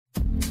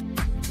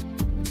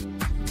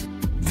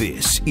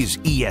This is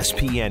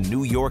ESPN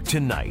New York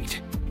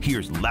Tonight.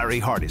 Here's Larry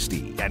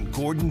Hardesty and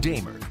Gordon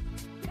Damer.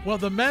 Well,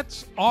 the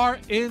Mets are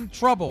in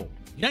trouble.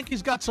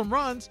 Yankees got some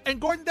runs, and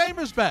Gordon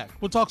Damer's back.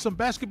 We'll talk some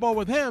basketball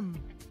with him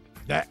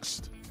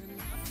next.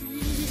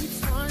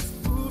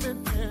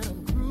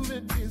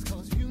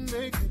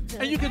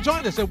 And you can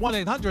join us at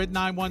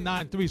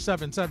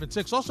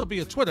 1-800-919-3776. Also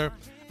via Twitter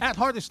at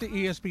Hardesty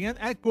ESPN,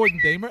 at Gordon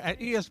Damer, at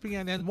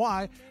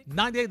ESPNNY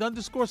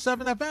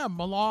 98_7 FM,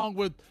 along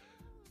with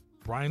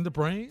Brian the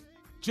Brain.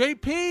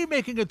 JP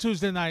making a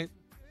Tuesday night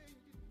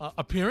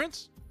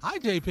appearance. Hi,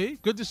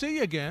 JP. Good to see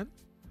you again.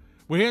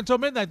 We're here until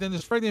midnight. Then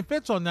there's Freddie and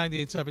Fitz on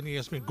 98.7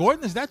 ESPN.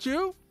 Gordon, is that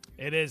you?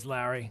 It is,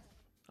 Larry.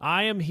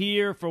 I am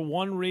here for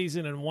one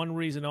reason and one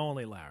reason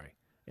only, Larry.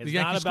 It's the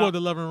Yankees scored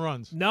 11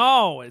 runs.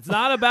 No, it's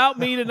not about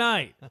me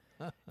tonight.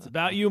 It's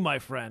about you, my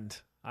friend.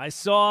 I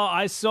saw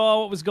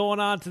what was going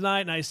on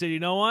tonight, and I said, you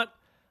know what?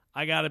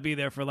 I got to be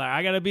there for Larry.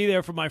 I got to be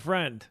there for my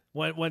friend.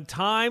 When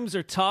times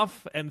are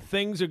tough and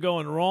things are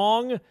going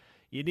wrong,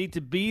 you need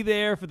to be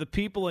there for the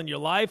people in your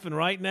life. And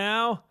right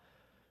now,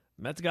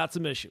 Mets got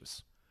some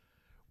issues.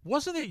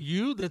 Wasn't it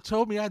you that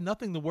told me I had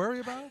nothing to worry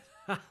about?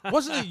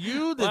 Wasn't it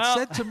you that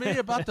said to me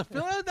about the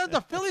Phillies?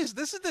 The Phillies,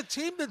 this is the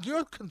team that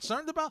you're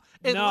concerned about?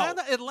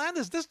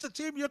 Atlanta, is this the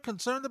team you're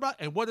concerned about?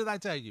 And what did I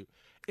tell you?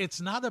 It's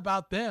not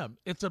about them.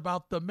 It's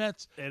about the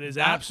Mets. It is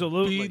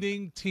absolutely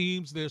beating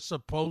teams they're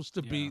supposed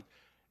to beat.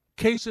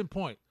 Case in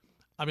point.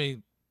 I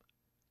mean,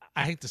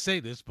 I hate to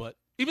say this, but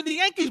even the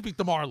Yankees beat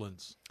the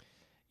Marlins.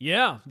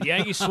 Yeah, the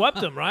Yankees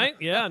swept them, right?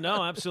 Yeah,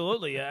 no,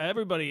 absolutely.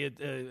 Everybody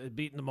had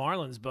beaten the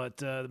Marlins, but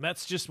the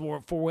Mets just were,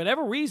 for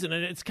whatever reason,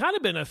 and it's kind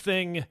of been a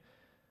thing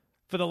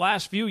for the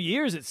last few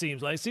years, it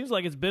seems like. It seems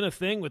like it's been a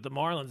thing with the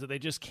Marlins that they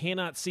just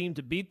cannot seem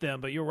to beat them.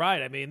 But you're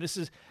right. I mean, this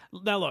is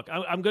 – now, look,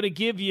 I'm going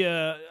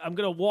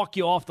to walk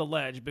you off the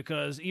ledge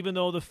because even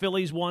though the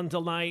Phillies won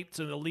tonight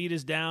and the lead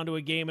is down to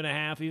a game and a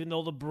half, even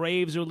though the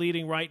Braves are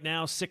leading right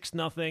now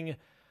 6-0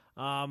 –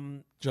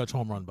 Judge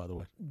home run, by the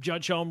way.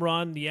 Judge home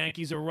run. The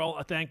Yankees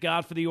are thank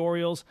God for the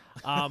Orioles.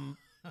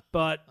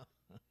 But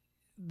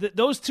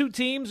those two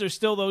teams are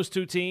still those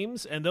two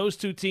teams, and those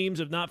two teams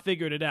have not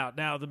figured it out.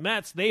 Now, the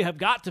Mets, they have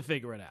got to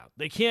figure it out.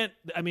 They can't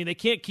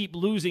keep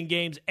losing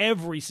games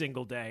every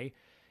single day.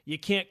 You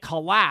can't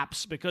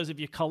collapse, because if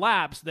you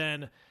collapse,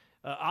 then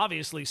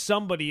obviously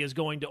somebody is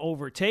going to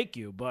overtake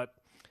you. But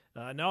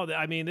no,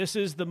 I mean, this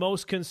is the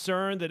most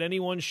concern that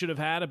anyone should have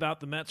had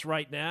about the Mets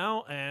right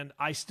now. And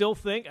I still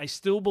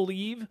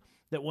believe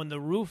that when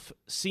the roof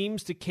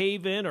seems to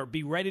cave in or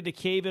be ready to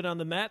cave in on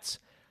the Mets,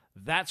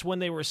 that's when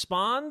they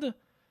respond.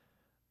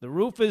 The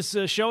roof is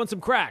showing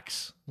some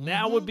cracks. Mm-hmm.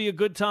 Now would be a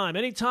good time.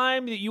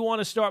 Anytime that you want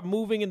to start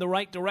moving in the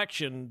right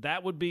direction,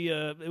 it would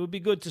be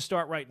good to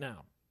start right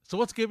now. So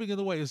what's giving it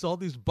away? Is all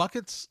these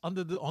buckets on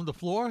the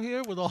floor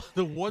here with all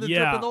the water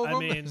dripping over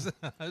them? Is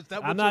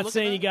that I'm not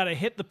saying you got to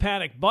hit the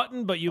panic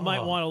button, but you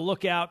might want to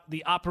look out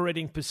the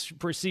operating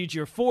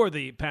procedure for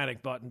the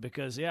panic button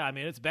because,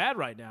 it's bad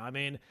right now. I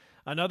mean,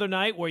 another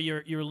night where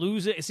you're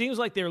losing. It seems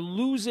like they're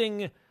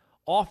losing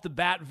off the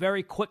bat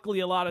very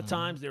quickly a lot of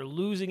times. They're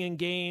losing in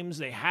games.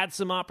 They had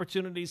some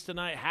opportunities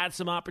tonight, had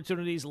some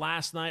opportunities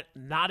last night,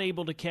 not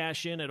able to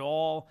cash in at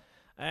all.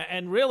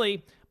 And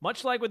really,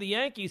 much like with the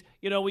Yankees,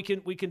 we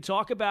can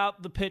talk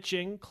about the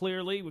pitching,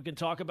 clearly. We can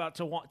talk about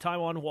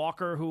Taijuan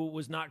Walker, who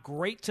was not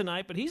great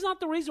tonight, but he's not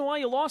the reason why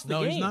you lost the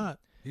game. No,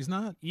 he's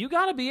not. You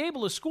got to be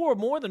able to score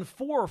more than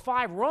 4 or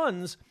 5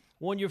 runs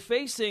when you're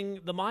facing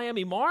the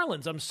Miami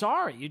Marlins. I'm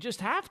sorry. You just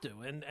have to.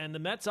 And the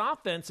Mets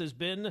offense has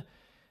been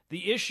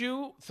the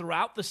issue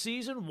throughout the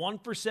season. 1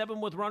 for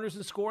 7 with runners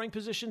in scoring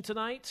position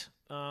tonight.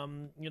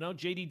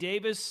 J.D.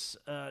 Davis,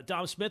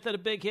 Dom Smith had a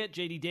big hit.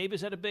 J.D.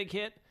 Davis had a big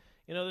hit.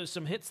 There's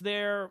some hits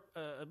there,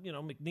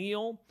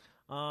 McNeil,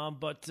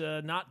 but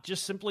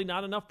simply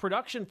not enough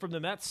production from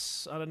the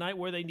Mets on a night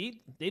where they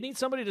need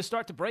somebody to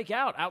start to break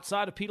out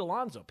outside of Pete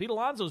Alonso. Pete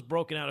Alonso's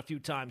broken out a few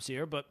times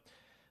here, but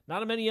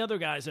not many other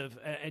guys have.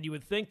 And you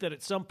would think that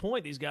at some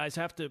point these guys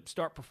have to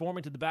start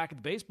performing to the back of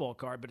the baseball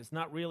card, but it's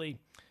not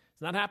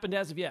happened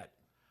as of yet.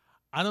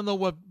 I don't know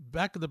what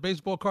back of the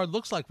baseball card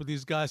looks like for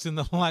these guys in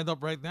the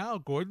lineup right now,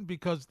 Gordon,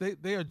 because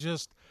they are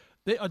just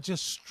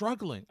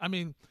struggling. I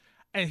mean.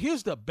 And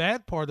here's the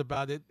bad part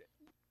about it.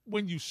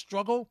 When you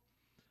struggle,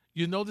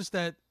 you notice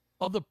that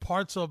other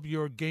parts of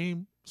your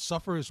game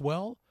suffer as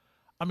well.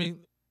 I mean,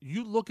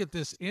 you look at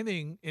this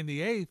inning in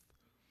the 8th.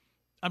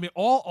 I mean,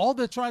 all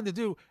they're trying to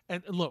do,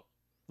 and look,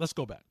 let's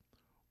go back.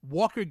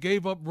 Walker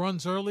gave up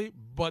runs early,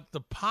 but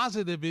the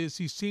positive is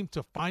he seemed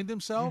to find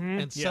himself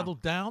and settle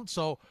down.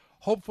 So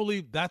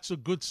hopefully that's a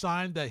good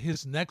sign that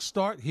his next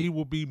start, he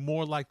will be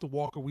more like the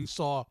Walker we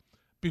saw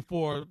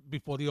before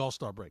the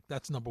All-Star break.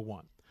 That's number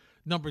one.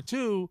 Number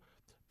two,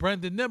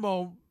 Brandon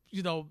Nimmo,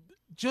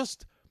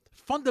 just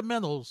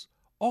fundamentals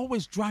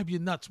always drive you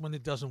nuts when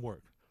it doesn't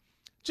work.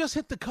 Just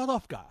hit the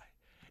cutoff guy.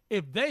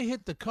 If they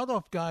hit the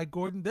cutoff guy,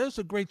 Gordon, there's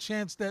a great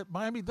chance that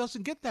Miami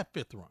doesn't get that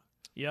 5th run.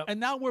 Yep. And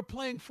now we're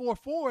playing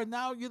 4-4, and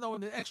now, in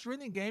the extra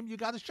inning game, you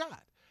got a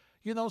shot.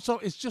 So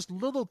it's just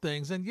little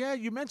things. And, yeah,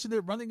 you mentioned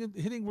it, running and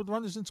hitting with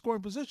runners in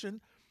scoring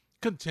position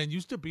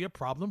continues to be a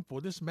problem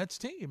for this Mets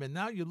team. And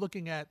now you're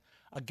looking at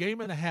a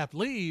 1.5-game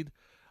lead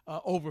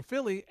over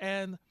Philly.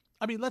 And,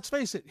 I mean, let's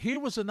face it, here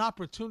was an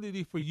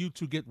opportunity for you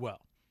to get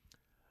well.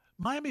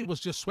 Miami was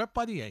just swept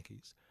by the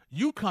Yankees.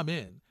 You come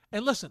in,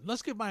 and listen,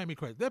 let's give Miami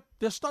credit.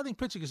 Their starting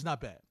pitching is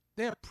not bad.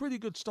 They have pretty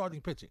good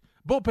starting pitching.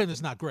 Bullpen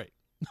is not great.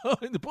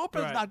 The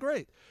bullpen is not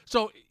great.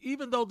 So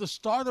even though the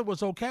starter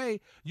was okay,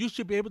 you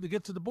should be able to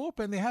get to the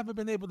bullpen. They haven't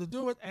been able to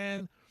do it.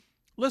 And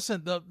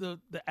listen, the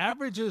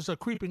averages are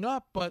creeping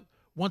up. But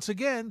once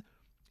again,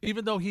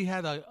 even though he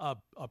had a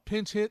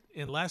pinch hit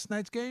in last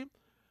night's game,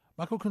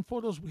 Michael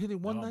Conforto's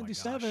hitting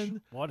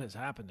 197. What has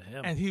happened to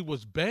him? And he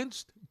was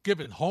benched,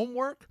 given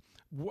homework.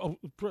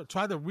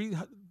 Try to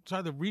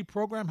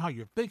reprogram how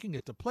you're thinking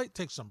at the plate.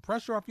 Take some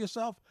pressure off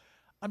yourself.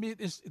 I mean,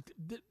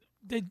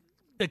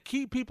 the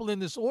key people in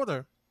this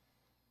order.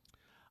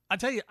 I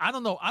tell you, I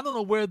don't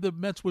know where the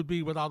Mets would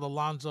be without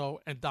Alonso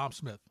and Dom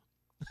Smith.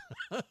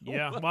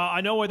 Yeah, well,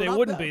 I know where they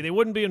wouldn't be. They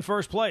wouldn't be in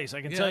first place.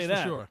 I can tell you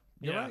that. For sure.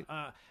 You're right.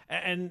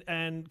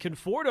 And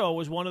Conforto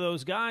was one of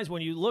those guys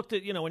when you looked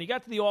at, when you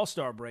got to the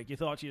All-Star break, you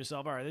thought to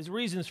yourself, all right, there's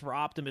reasons for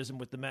optimism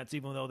with the Mets,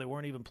 even though they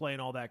weren't even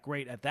playing all that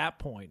great at that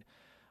point.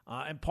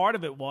 And part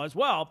of it was,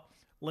 well,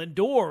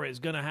 Lindor is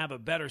going to have a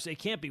better, he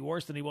can't be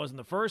worse than he was in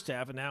the first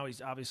half, and now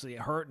he's obviously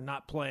hurt and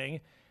not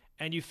playing.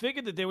 And you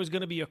figured that there was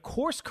going to be a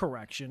course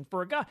correction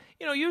for a guy.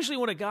 Usually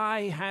when a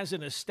guy has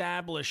an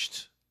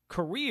established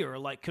career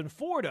like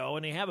Conforto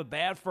and they have a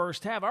bad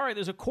first half, all right,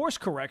 there's a course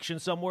correction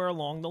somewhere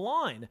along the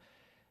line.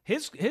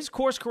 His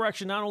course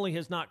correction not only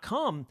has not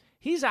come,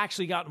 he's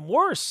actually gotten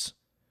worse.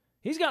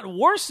 He's gotten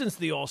worse since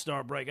the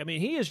All-Star break. I mean,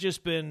 he has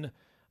just been...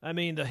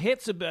 the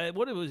hits,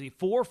 what was he,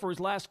 4 for his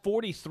last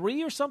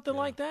 43 or something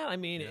like that? I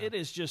mean, it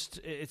is just,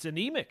 it's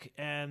anemic,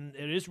 and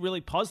it is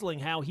really puzzling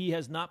how he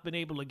has not been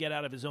able to get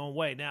out of his own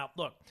way. Now,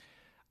 look,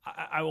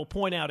 I will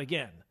point out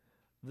again,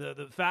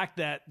 the fact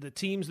that the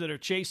teams that are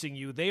chasing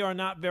you, they are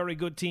not very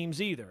good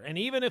teams either. And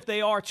even if they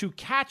are to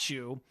catch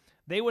you,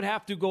 they would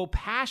have to go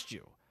past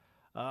you.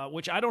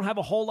 Which I don't have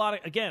a whole lot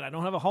of, I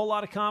don't have a whole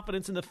lot of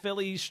confidence in the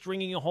Phillies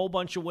stringing a whole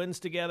bunch of wins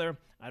together.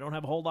 I don't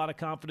have a whole lot of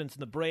confidence in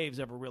the Braves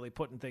ever really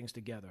putting things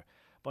together.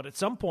 But at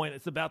some point,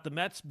 it's about the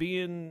Mets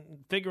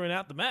figuring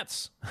out the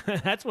Mets.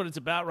 That's what it's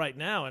about right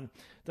now, and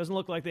it doesn't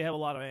look like they have a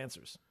lot of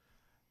answers.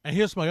 And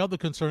here's my other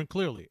concern,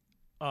 clearly.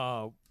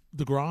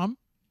 DeGrom,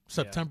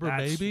 September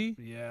maybe.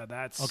 Yeah,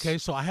 that's... Okay,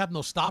 so I have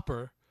no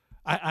stopper.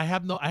 I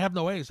have no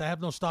ace. I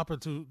have no stopper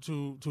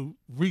to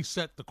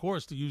reset the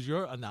course, to use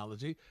your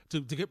analogy,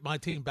 to get my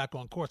team back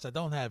on course. I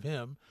don't have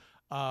him.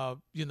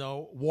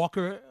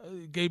 Walker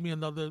gave me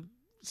another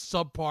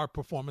subpar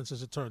performance,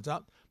 as it turns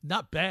out.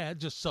 Not bad,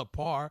 just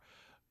subpar.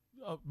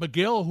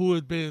 McGill, who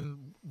had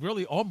been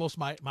really almost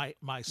my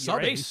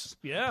sub-ace.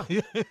 Yeah.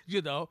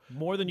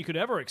 More than you could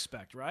ever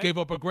expect, right? Gave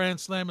up a grand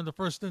slam in the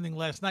first inning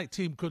last night.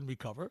 Team couldn't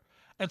recover.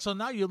 And so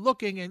now you're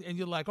looking and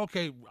you're like,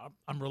 okay,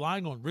 I'm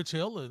relying on Rich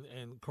Hill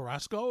and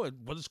Carrasco. And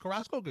what is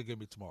Carrasco going to give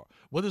me tomorrow?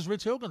 What is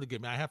Rich Hill going to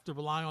give me? I have to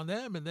rely on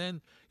them. And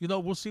then,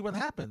 we'll see what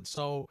happens.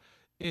 So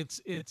it's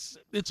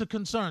a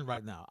concern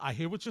right now. I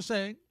hear what you're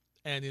saying.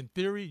 And in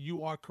theory,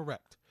 you are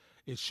correct.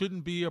 It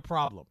shouldn't be a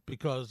problem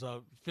because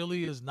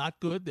Philly is not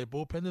good. Their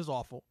bullpen is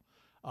awful.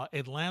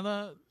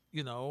 Atlanta,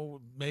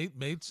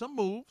 made some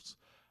moves.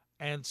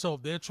 And so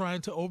they're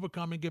trying to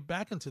overcome and get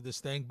back into this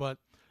thing. But,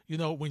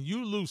 when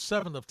you lose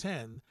 7 of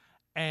 10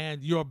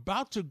 and you're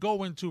about to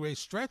go into a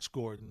stretch,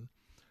 Gordon,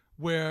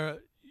 where,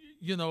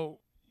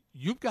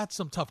 you've got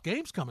some tough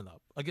games coming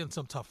up against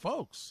some tough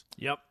folks.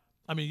 Yep.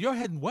 I mean, you're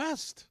heading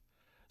west.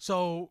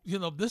 So,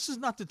 this is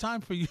not the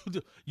time for you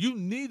you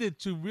needed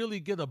to really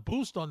get a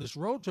boost on this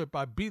road trip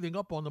by beating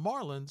up on the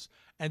Marlins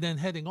and then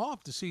heading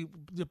off to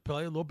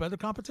play a little better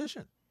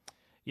competition.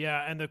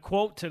 Yeah, and the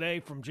quote today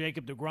from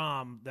Jacob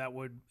deGrom that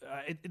would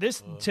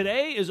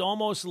today is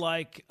almost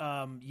like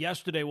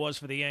yesterday was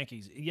for the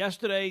Yankees.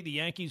 Yesterday, the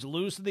Yankees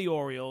lose to the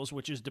Orioles,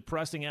 which is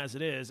depressing as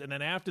it is, and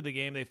then after the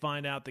game, they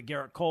find out that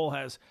Garrett Cole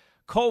has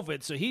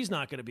COVID, so he's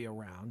not going to be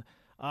around.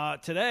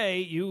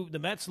 Today, the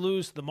Mets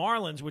lose to the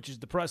Marlins, which is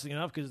depressing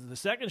enough because it's the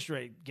second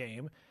straight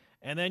game.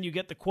 And then you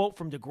get the quote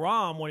from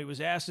deGrom when he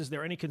was asked, is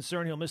there any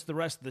concern he'll miss the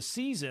rest of the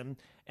season?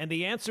 And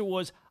the answer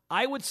was,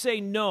 I would say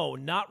no,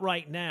 not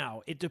right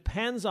now. It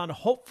depends on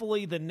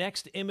hopefully the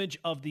next image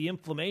of the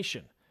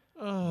inflammation.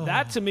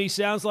 That to me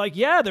sounds like,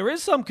 there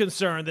is some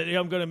concern that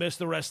I'm going to miss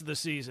the rest of the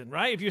season,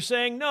 right? If you're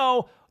saying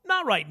no,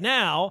 not right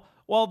now,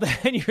 well,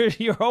 then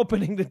you're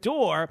opening the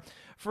door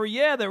for,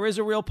 there is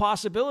a real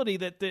possibility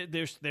that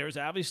there's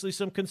obviously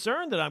some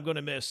concern that I'm going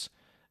to miss.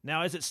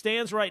 Now, as it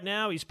stands right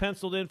now, he's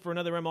penciled in for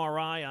another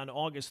MRI on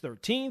August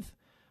 13th.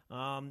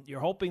 You're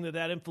hoping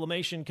that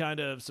inflammation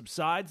kind of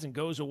subsides and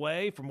goes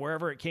away from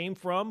wherever it came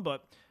from.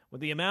 But with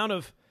the amount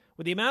of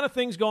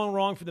things going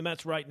wrong for the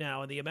Mets right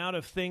now and the amount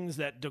of things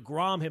that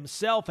deGrom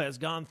himself has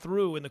gone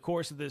through in the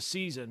course of this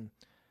season,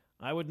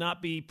 I would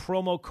not be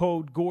promo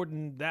code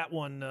Gordon that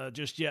one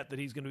just yet that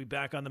he's going to be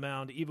back on the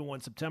mound even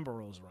when September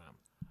rolls around.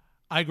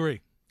 I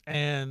agree.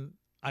 And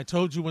I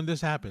told you when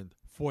this happened,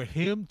 for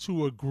him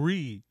to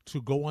agree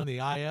to go on the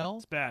IL,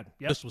 It's bad.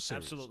 Yep, this was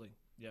serious. Absolutely.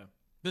 Yeah.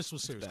 This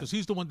was serious because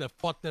he's the one that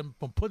fought them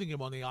from putting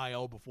him on the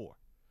IL before.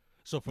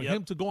 So for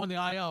him to go on the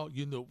IL,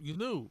 you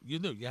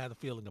had a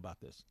feeling about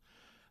this.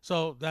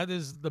 So that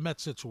is the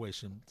Mets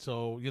situation.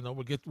 So,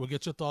 we'll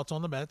get your thoughts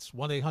on the Mets.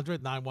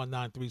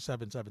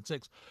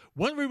 1-800-919-3776.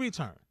 When we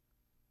return,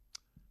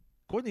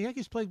 Gordon, the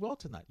Yankees played well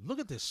tonight. Look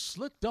at this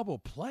slick double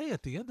play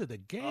at the end of the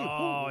game.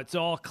 Oh, it's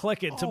all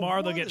clicking.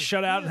 Tomorrow they'll get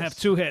shut out and have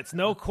 2 hits.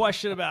 No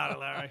question about it,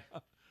 Larry.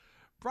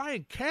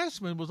 Brian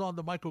Cashman was on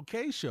the Michael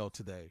Kay show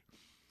today.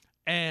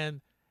 And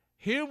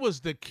here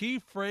was the key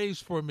phrase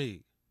for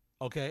me,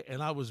 okay?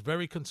 And I was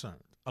very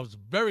concerned. I was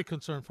very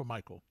concerned for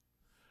Michael.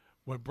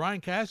 When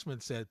Brian Cashman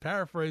said,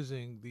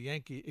 paraphrasing the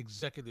Yankee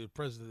executive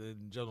president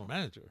and general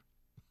manager,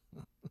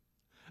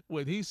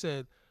 when he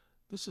said,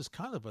 this is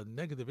kind of a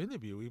negative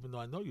interview, even though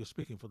I know you're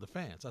speaking for the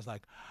fans. I was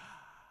like,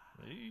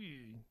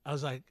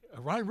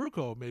 Ryan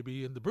Rucco may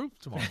be in the booth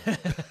tomorrow.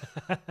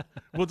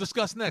 We'll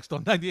discuss next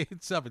on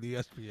 98.7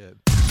 ESPN.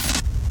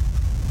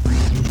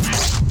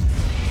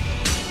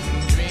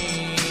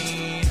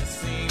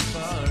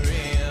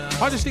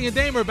 Hardesty and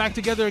Damer back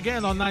together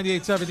again on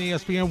 98.7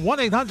 ESPN.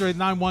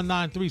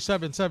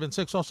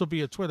 1-800-919-3776. Also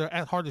via Twitter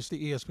at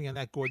Hardesty ESPN,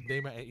 at Gordon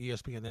Damer, at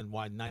ESPNNY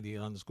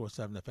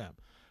 98_7 FM.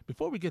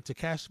 Before we get to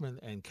Cashman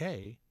and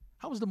Kay,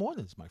 how was the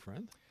mornings, my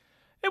friend?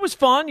 It was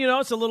fun.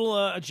 It's a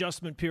little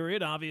adjustment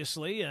period,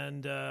 obviously,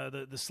 and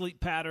the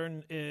sleep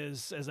pattern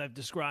is, as I've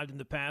described in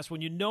the past,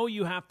 when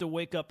you have to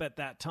wake up at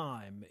that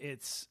time,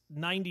 it's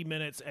 90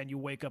 minutes and you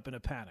wake up in a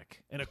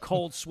panic, in a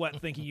cold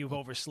sweat thinking you've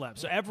overslept.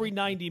 So every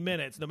 90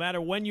 minutes, no matter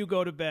when you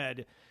go to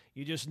bed,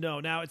 you just know.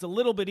 Now, it's a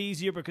little bit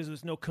easier because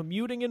there's no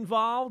commuting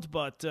involved,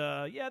 but,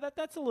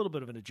 that's a little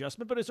bit of an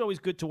adjustment. But it's always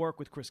good to work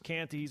with Chris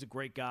Canty. He's a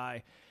great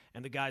guy,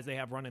 and the guys they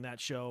have running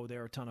that show,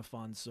 they're a ton of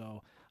fun,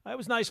 so it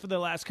was nice for the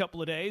last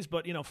couple of days,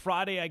 but,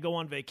 Friday I go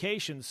on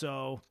vacation,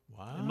 so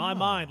in my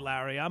mind,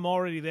 Larry, I'm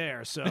already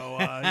there. So,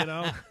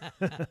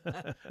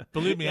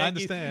 Believe me, I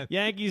understand.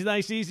 Yankees,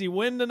 nice, easy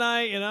win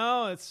tonight,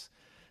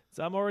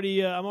 I'm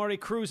already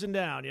cruising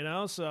down,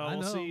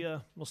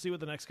 so we'll see what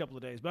the next couple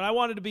of days. But I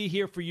wanted to be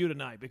here for you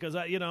tonight because,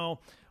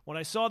 when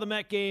I saw the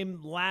Met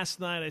game last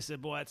night, I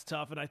said, boy, that's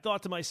tough. And I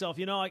thought to myself,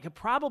 I could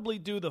probably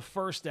do the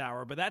first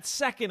hour, but that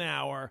second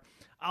hour,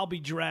 I'll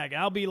be dragged.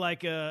 I'll be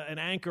like an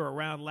anchor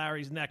around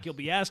Larry's neck. He'll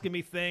be asking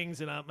me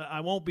things, and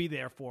I won't be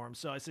there for him.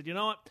 So I said, you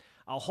know what?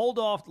 I'll hold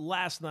off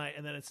last night,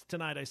 and then it's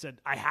tonight. I said,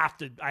 I have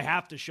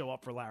to show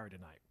up for Larry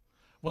tonight.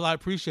 Well, I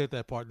appreciate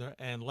that, partner.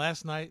 And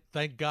last night,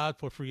 thank God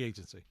for free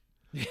agency.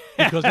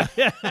 Because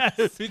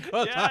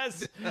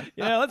yes.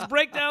 Let's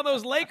break down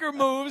those Laker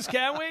moves,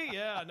 can we?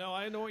 Yeah, no,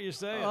 I know what you're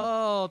saying.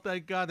 Oh,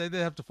 thank God they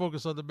didn't have to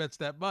focus on the Mets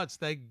that much.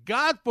 Thank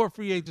God for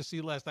free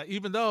agency last night,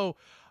 even though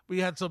we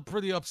had some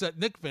pretty upset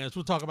Knicks fans.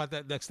 We'll talk about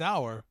that next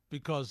hour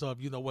because of,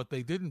 what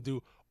they didn't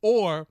do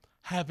or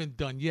haven't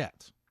done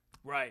yet.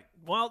 Right.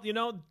 Well,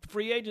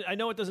 free agent, I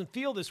know it doesn't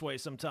feel this way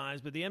sometimes,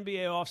 but the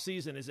NBA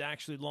offseason is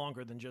actually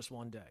longer than just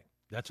one day.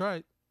 That's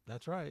right.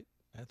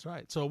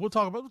 So we'll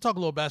talk a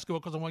little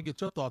basketball because I want to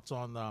get your thoughts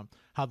on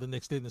how the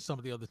Knicks did and some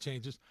of the other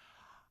changes.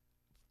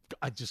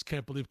 I just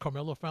can't believe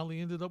Carmelo finally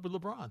ended up with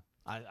LeBron.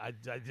 I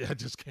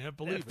just can't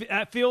believe it.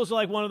 That feels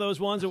like one of those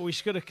ones that we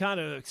should have kind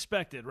of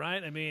expected,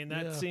 right? I mean,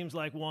 that seems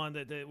like one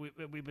that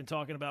we've been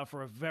talking about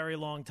for a very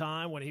long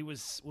time. When he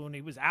was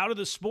out of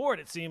the sport,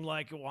 it seemed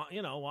like,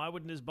 why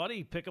wouldn't his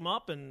buddy pick him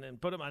up and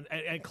put him on?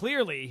 And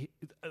clearly,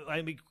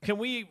 I mean, can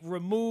we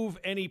remove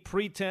any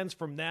pretense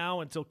from now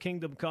until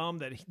Kingdom Come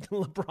that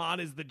LeBron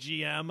is the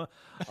GM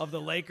of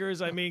the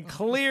Lakers? I mean,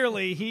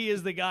 clearly he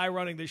is the guy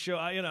running the show.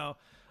 I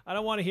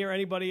don't want to hear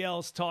anybody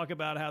else talk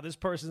about how this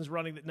person's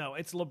running. No,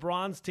 it's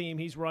LeBron's team.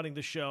 He's running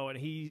the show,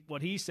 and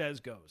what he says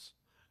goes.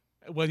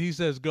 What he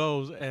says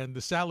goes, and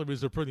the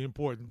salaries are pretty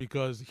important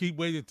because he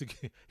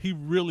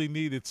really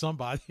needed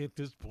somebody at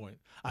this point.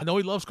 I know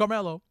he loves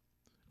Carmelo.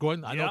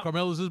 Gordon, I know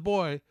Carmelo's his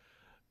boy,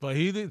 but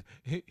he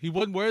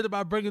wasn't worried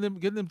about getting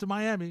him to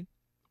Miami.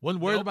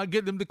 Wasn't worried about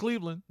getting him to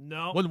Cleveland.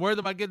 No. Wasn't worried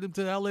about getting him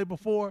to L.A.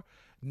 before.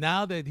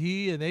 Now that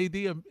he and AD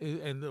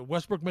and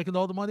Westbrook making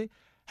all the money,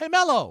 hey,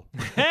 Melo.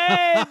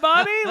 Hey,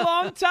 buddy,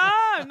 long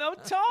time. No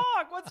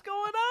talk. What's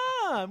going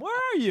on? Where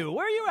are you?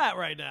 Where are you at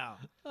right now?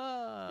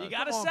 You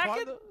got a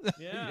second?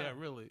 Yeah,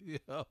 really.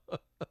 Yeah.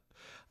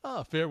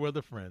 Fair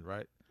weather friend,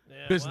 right?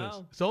 Yeah, business.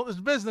 Well, so it's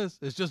business.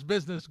 It's just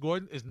business,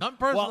 Gordon. It's nothing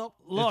personal.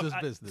 Well, look, it's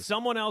just business.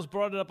 Someone else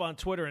brought it up on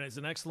Twitter, and it's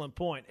an excellent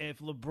point. If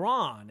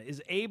LeBron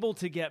is able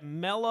to get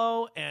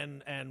Melo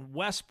and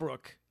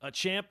Westbrook a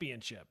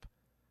championship,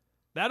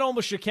 that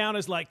almost should count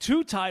as like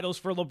 2 titles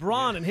for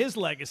LeBron and his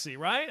legacy,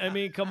 right? I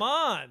mean, come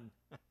on.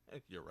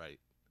 You're right.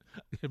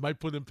 It might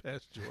put him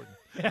past Jordan.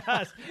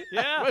 Yes,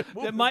 yeah.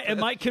 It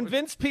might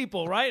convince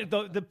people, right?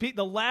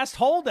 The last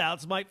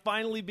holdouts might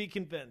finally be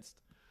convinced.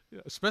 Yeah,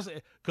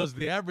 especially because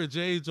the average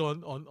age on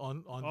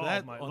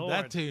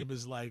that team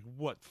is like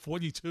what,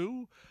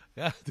 42?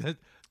 Yeah,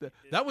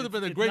 that would have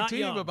been a great team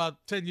young.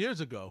 about 10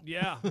 years ago.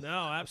 Yeah, no,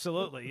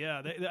 absolutely.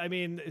 Yeah, I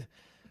mean,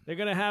 they're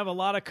going to have a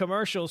lot of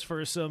commercials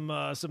for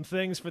some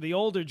things for the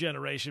older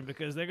generation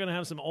because they're going to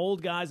have some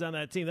old guys on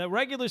that team. That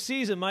regular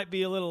season might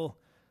be a little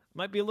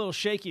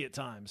shaky at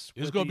times.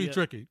 It's going to be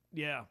tricky.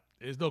 Yeah.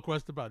 There's no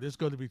question about it. It's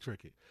going to be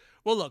tricky.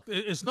 Well, look,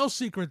 it's no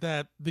secret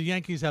that the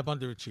Yankees have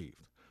underachieved.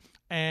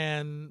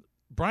 And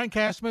Brian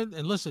Cashman,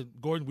 and listen,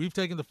 Gordon, we've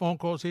taken the phone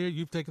calls here.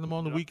 You've taken them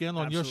on the weekend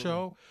on your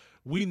show.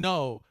 We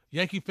know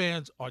Yankee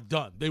fans are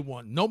done. They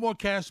want no more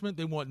Cashman.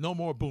 They want no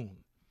more Boone.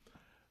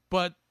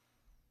 But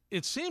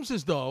it seems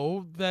as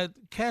though that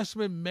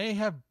Cashman may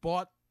have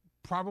bought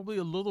probably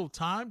a little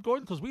time,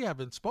 Gordon, because we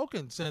haven't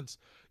spoken since,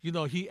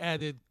 he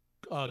added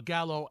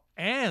Gallo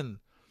and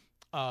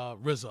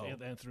Rizzo.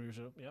 And through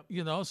Rizzo,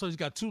 yep. So he's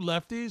got two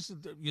lefties.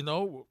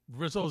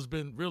 Rizzo's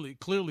been really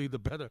clearly the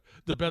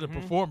better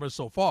performer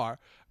so far.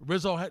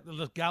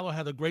 Gallo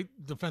had a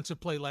great defensive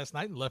play last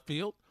night in left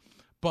field,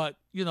 but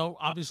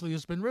obviously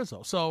it's been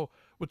Rizzo. So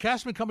with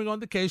Cashman coming on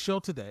the K show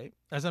today,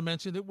 as I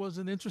mentioned, it was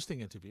an interesting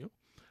interview.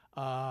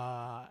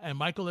 And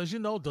Michael, as you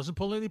know, doesn't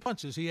pull any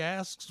punches. He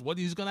asks what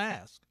he's going to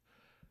ask.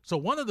 So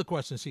one of the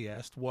questions he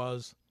asked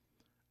was,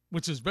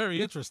 which is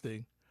very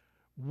interesting,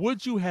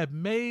 would you have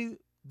made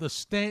the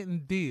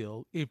Stanton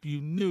deal if you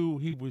knew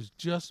he was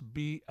just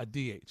be a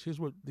DH? Here's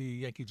what the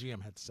Yankee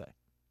GM had to say.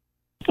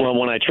 Well,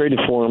 when I traded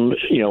for him,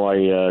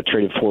 I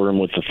traded for him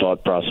with the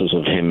thought process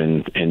of him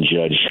and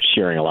Judge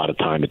sharing a lot of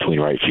time between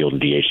right field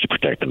and DH to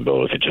protect them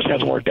both. It just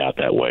hasn't worked out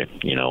that way,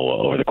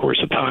 over the course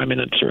of time,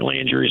 and certainly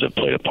injuries have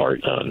played a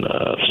part on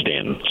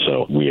Stanton.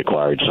 So we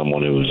acquired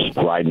someone who's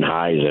riding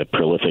high, he's a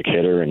prolific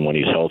hitter, and when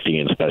he's healthy,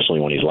 and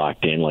especially when he's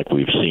locked in, like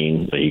we've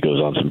seen, he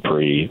goes on some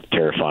pretty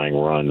terrifying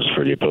runs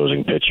for the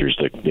opposing pitchers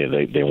that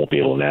they won't be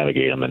able to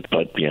navigate them.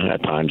 But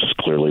at times,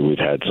 clearly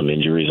we've had some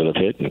injuries that have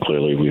hit, and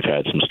clearly we've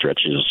had some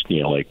stretches,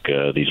 like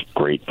these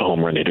great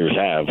home run hitters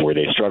have, where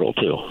they struggle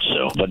too.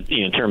 So, but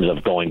in terms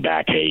of going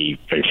back, hey,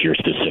 if you're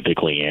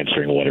specifically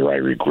answering whether I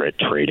regret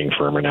trading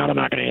for him or not, I'm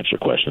not going to answer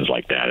questions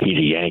like that. He's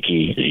a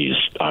Yankee. He's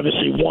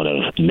obviously one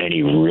of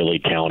many really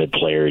talented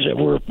players that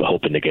we're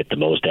hoping to get the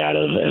most out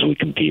of as we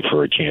compete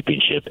for a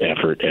championship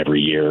effort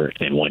every year.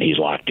 And when he's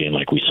locked in,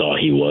 like we saw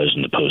he was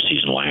in the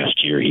postseason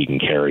last year, he can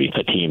carry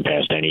the team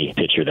past any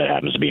pitcher that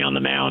happens to be on the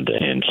mound.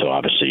 And so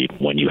obviously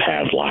when you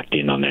have locked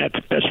in on that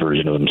best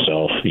version of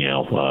himself,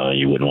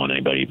 you wouldn't want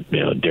anybody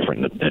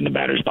different in the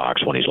batter's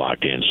box when he's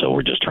locked in. So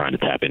we're just trying to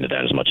tap into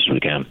that as much as we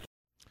can.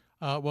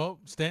 Well,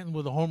 Stanton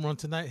with a home run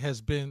tonight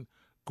has been,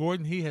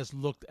 Gordon, he has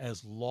looked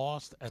as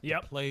lost at the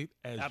plate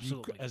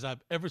as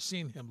I've ever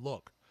seen him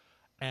look.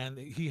 And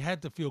he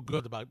had to feel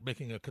good about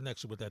making a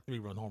connection with that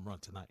 3-run home run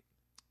tonight.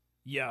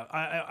 Yeah,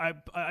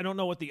 I don't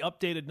know what the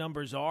updated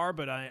numbers are,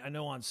 but I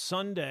know on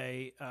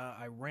Sunday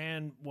I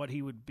ran what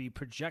he would be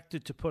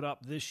projected to put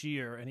up this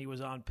year, and he was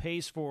on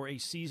pace for a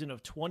season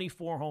of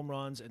 24 home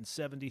runs and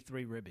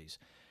 73 ribbies.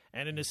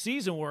 And in a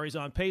season where he's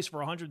on pace for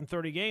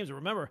 130 games,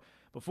 remember,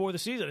 before the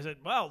season, I said,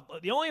 well,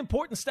 the only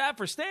important stat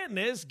for Stanton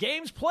is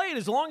games played.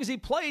 As long as he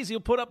plays, he'll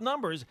put up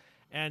numbers.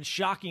 And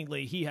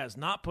shockingly, he has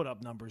not put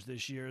up numbers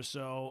this year.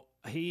 So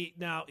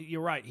now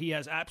you're right. He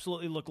has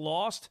absolutely looked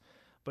lost.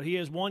 But he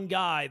is one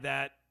guy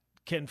that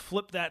can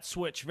flip that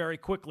switch very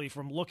quickly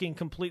from looking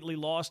completely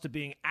lost to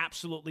being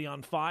absolutely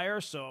on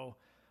fire. So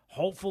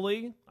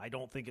hopefully, I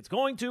don't think it's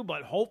going to,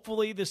 but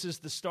hopefully this is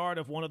the start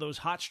of one of those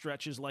hot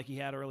stretches like he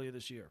had earlier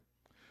this year.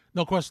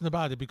 No question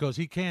about it, because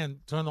he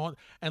can turn on.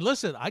 And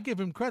listen, I give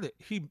him credit.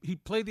 He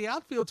played the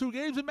outfield 2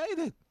 games and made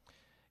it.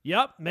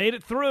 Yep, made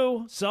it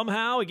through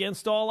somehow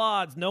against all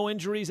odds. No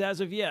injuries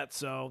as of yet,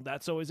 so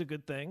that's always a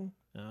good thing.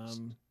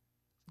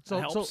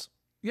 Helps.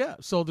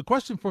 So the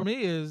question for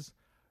me is,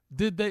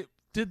 did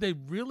they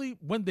really,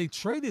 when they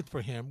traded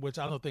for him, which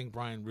I don't think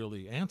Brian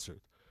really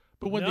answered,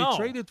 but when they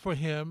traded for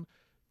him,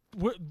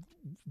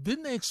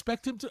 didn't they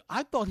expect him to?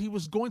 I thought he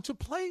was going to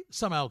play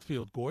some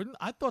outfield, Gordon.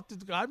 I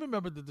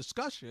remember the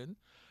discussion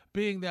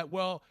being that,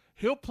 well,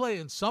 he'll play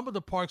in some of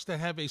the parks that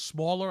have a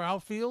smaller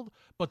outfield,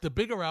 but the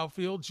bigger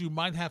outfields, you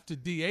might have to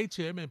DH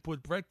him and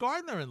put Brett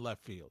Gardner in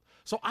left field.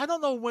 So I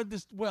don't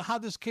know how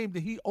this came to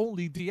he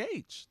only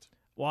DH'd.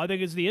 Well, I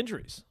think it's the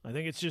injuries. I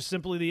think it's just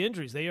simply the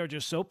injuries. They are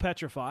just so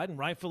petrified, and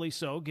rightfully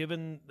so,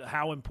 given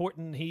how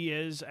important he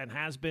is and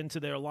has been to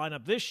their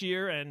lineup this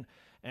year and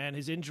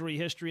his injury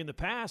history in the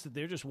past, that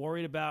they're just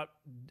worried about.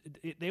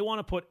 They want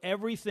to put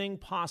everything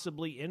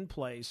possibly in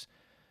place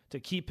to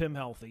keep him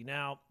healthy.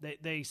 Now,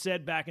 they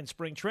said back in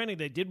spring training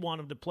they did want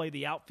him to play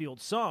the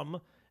outfield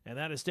some, and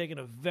that has taken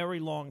a very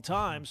long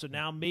time. So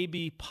now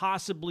maybe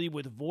possibly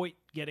with Voit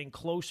getting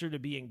closer to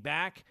being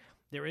back,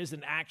 there is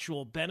an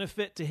actual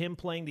benefit to him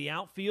playing the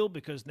outfield,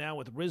 because now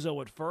with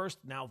Rizzo at first,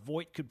 now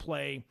Voit could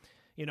play,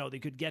 they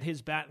could get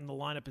his bat in the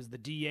lineup as the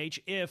DH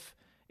if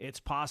it's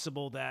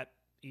possible that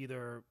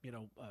either,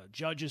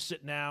 Judge is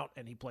sitting out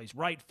and he plays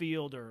right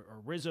field, or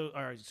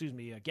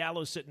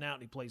Gallo's sitting out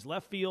and he plays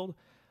left field.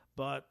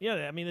 But,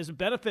 there's a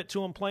benefit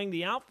to him playing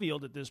the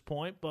outfield at this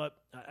point, but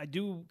I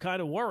do kind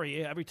of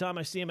worry every time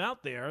I see him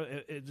out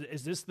there.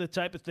 Is this the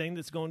type of thing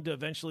that's going to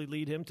eventually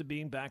lead him to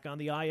being back on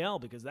the IL?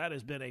 Because that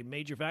has been a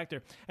major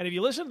factor. And if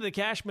you listen to the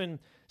Cashman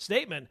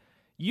statement,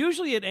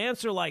 Usually an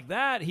answer like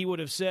that, he would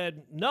have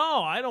said,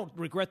 no, I don't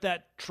regret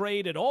that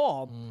trade at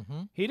all.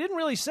 Mm-hmm. He didn't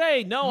really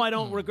say, no, I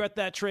don't regret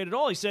that trade at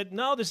all. He said,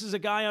 no, this is a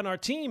guy on our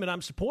team, and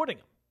I'm supporting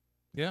him.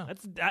 Yeah.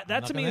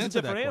 That to me is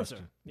a different answer.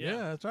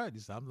 Yeah, that's right. He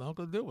said, I'm not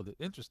going to deal with it.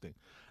 Interesting.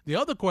 The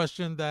other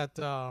question that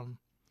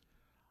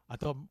I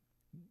thought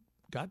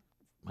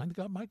might have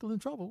got Michael in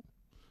trouble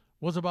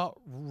was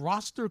about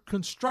roster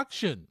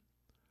construction.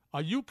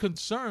 Are you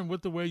concerned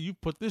with the way you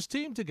put this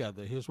team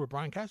together? Here's what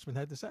Brian Cashman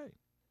had to say.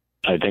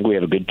 I think we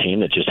have a good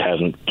team that just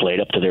hasn't played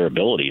up to their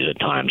abilities at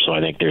times. So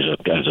I think there's,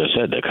 as I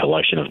said, a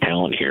collection of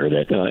talent here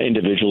that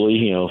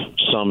individually,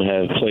 some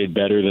have played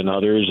better than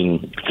others,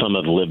 and some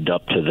have lived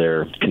up to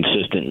their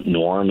consistent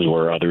norms,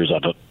 where others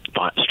have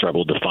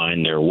struggled to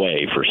find their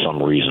way for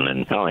some reason.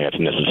 And I don't think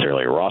that's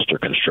necessarily a roster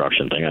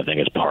construction thing. I think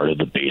it's part of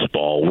the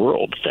baseball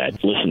world that,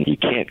 listen, you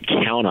can't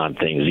count on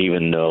things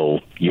even though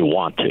you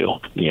want to.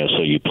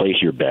 So you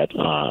place your bet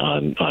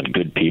on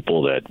good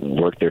people that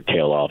work their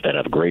tail off, that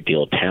have a great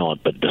deal of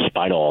talent, but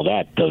despite all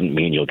that, doesn't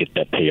mean you'll get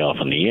that payoff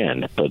in the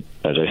end. But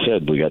as I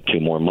said, we got 2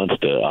 more months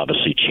to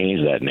obviously change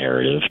that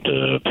narrative,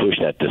 to push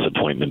that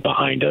disappointment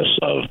behind us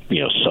of,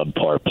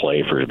 subpar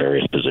play for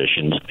various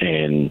positions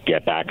and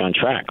get back on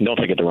track. Don't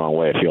take it the wrong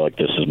way. I feel like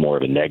this is more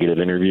of a negative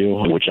interview,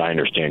 which I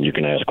understand you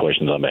can ask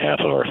questions on behalf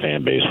of our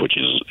fan base, which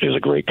is a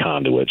great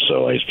conduit.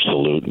 So I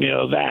salute,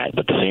 that.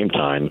 But at the same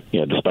time,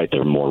 despite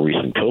the more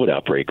recent COVID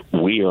outbreak,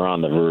 we are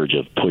on the verge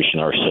of pushing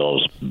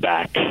ourselves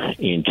back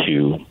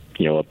into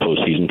a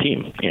postseason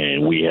team.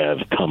 And we have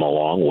come a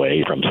long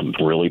way from some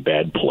really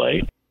bad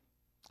play.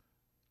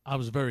 I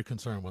was very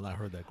concerned when I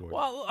heard that, Gordon.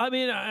 Well, I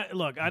mean,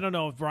 look, I don't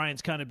know if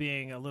Brian's kind of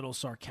being a little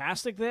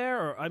sarcastic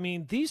there, or, I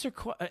mean, these are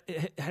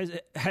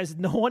has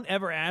no one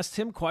ever asked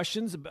him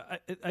questions about?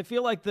 I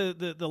feel like the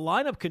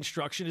lineup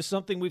construction is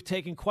something we've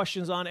taken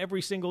questions on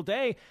every single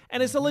day,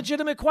 and it's a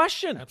legitimate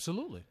question.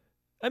 Absolutely.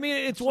 I mean,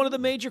 it's one of the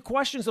major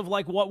questions of,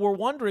 like, what we're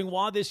wondering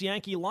why this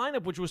Yankee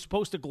lineup, which was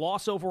supposed to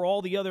gloss over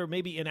all the other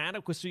maybe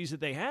inadequacies that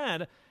they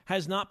had,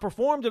 has not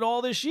performed at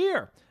all this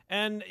year.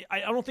 And I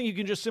don't think you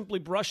can just simply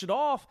brush it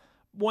off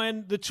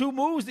when the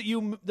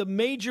the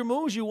major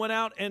moves you went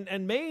out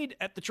and made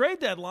at the trade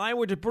deadline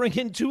were to bring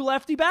in 2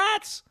 lefty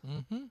bats.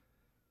 Mm-hmm.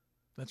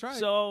 That's right.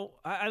 So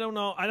I don't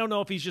know. I don't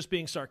know if he's just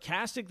being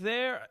sarcastic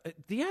there.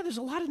 Yeah, there's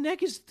a lot of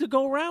negatives to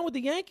go around with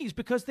the Yankees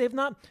because they've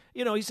not,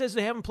 he says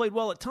they haven't played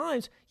well at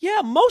times.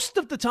 Yeah, most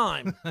of the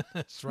time.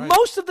 That's right.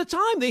 Most of the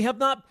time they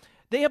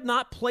have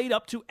not played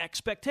up to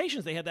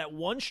expectations. They had that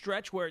one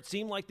stretch where it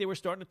seemed like they were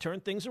starting to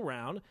turn things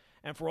around.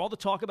 And for all the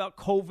talk about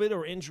COVID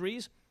or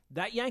injuries,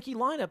 that Yankee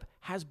lineup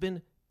has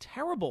been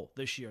terrible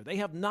this year. They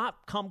have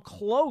not come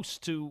close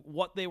to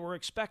what they were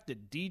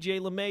expected. DJ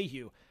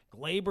LeMahieu,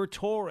 Gleyber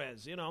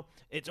Torres,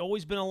 it's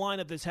always been a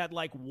lineup that's had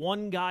like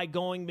one guy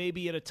going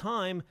maybe at a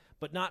time,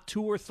 but not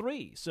 2 or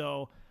 3.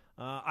 So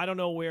I don't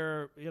know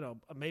where,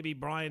 maybe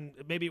Brian,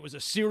 maybe it was a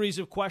series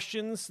of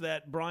questions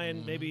that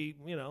Brian maybe,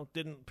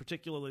 didn't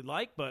particularly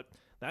like, but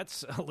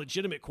that's a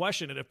legitimate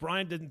question. And if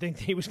Brian didn't think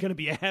he was going to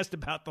be asked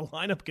about the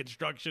lineup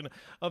construction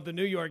of the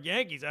New York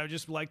Yankees, I would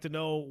just like to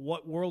know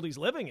what world he's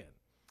living in.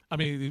 I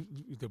mean,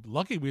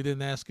 lucky we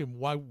didn't ask him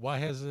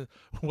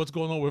what's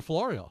going on with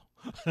Florio.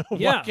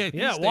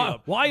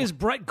 Why is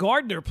Brett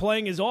Gardner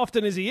playing as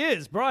often as he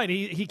is, Brian?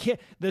 He can't.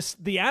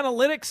 The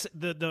analytics,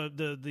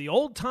 the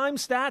old time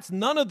stats,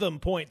 none of them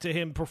point to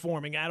him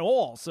performing at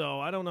all.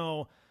 So I don't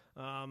know.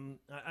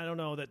 I don't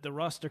know that the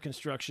roster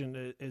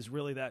construction is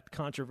really that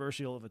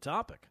controversial of a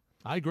topic.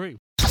 I agree.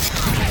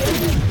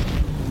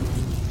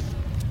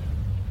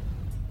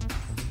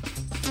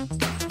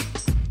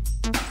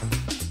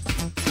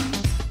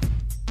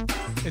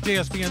 It's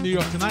ESPN New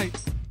York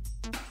Tonight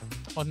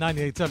on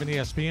 98.7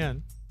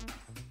 ESPN.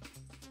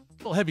 A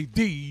little heavy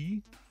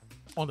D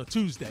on a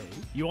Tuesday.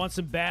 You want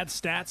some bad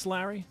stats,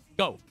 Larry?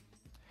 Go.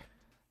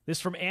 This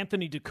from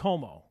Anthony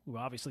DiComo, who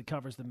obviously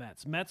covers the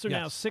Mets. Mets are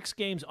now 6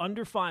 games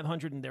under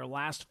 500 in their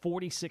last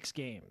 46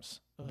 games.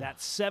 That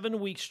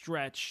 7-week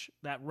stretch,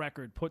 that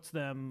record, puts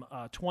them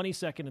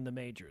 22nd in the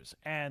majors.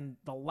 And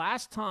the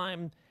last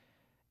time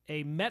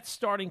a Mets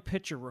starting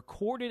pitcher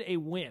recorded a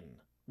win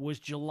was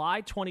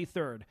July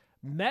 23rd.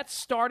 Mets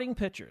starting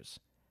pitchers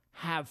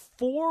have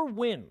 4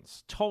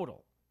 wins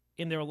total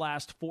in their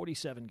last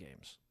 47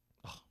 games.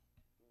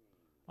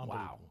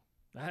 Wow.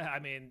 I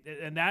mean,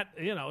 and that,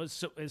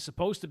 is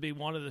supposed to be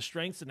one of the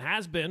strengths and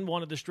has been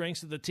one of the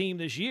strengths of the team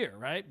this year,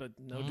 right? But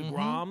no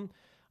DeGrom.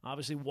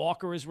 Obviously,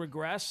 Walker has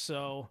regressed,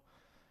 so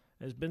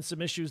there's been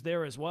some issues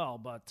there as well.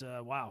 But,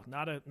 wow,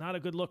 not a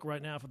good look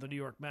right now for the New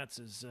York Mets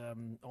is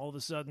all of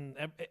a sudden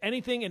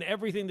anything and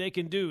everything they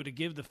can do to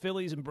give the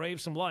Phillies and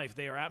Braves some life,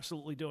 they are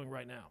absolutely doing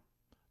right now.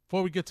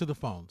 Before we get to the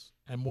phones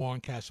and more on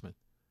Cashman,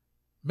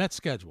 Mets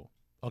schedule,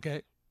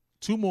 okay?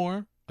 2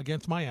 more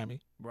against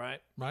Miami. Right.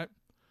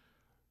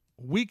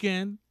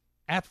 Weekend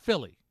at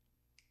Philly.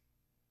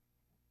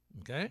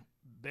 Okay?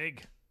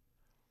 Big.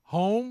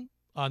 Home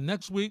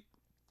next week,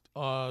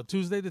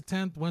 Tuesday the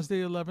 10th,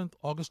 Wednesday the 11th,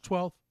 August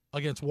 12th,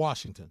 against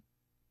Washington.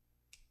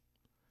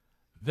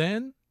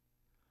 Then,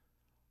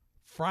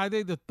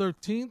 Friday the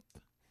 13th,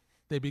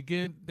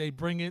 They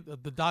bring in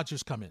the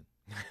Dodgers come in.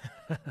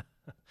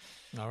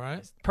 All right.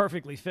 It's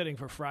perfectly fitting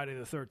for Friday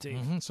the 13th.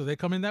 Mm-hmm. So they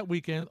come in that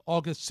weekend.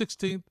 August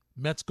 16th,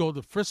 Mets go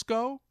to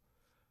Frisco,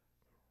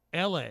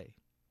 L.A.,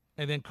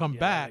 and then come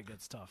back. That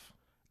gets tough.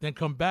 Then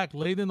come back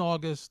late in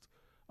August.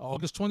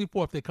 August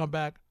 24th, they come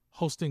back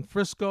hosting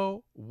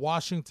Frisco,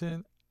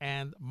 Washington,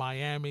 and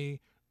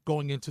Miami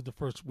going into the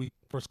first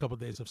couple of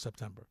days of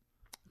September.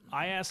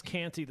 I asked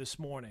Canty this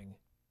morning,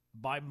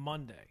 by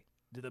Monday,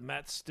 do the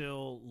Mets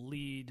still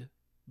lead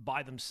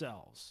by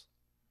themselves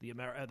the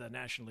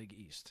National League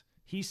East?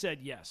 He said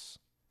yes.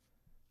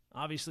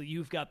 Obviously,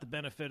 you've got the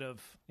benefit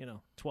of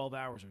 12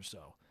 hours or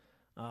so.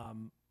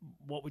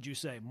 What would you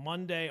say?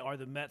 Monday, are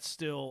the Mets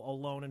still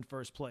alone in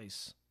first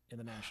place in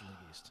the National League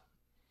East?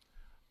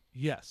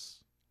 Yes.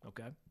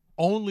 Okay.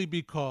 Only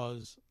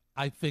because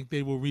I think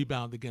they will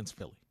rebound against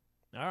Philly.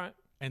 All right.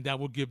 And that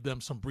will give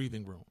them some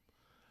breathing room.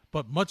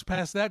 But much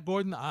past that,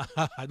 Gordon, I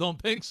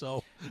don't think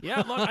so.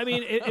 Yeah, look, I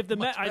mean, if the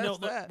Mets, I know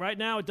that. right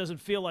now it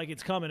doesn't feel like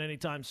it's coming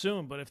anytime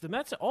soon, but if the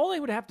Mets, all they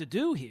would have to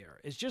do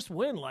here is just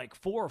win like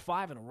 4 or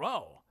 5 in a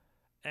row.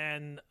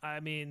 And,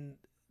 I mean,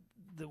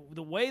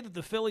 the way that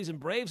the Phillies and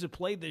Braves have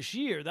played this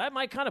year, that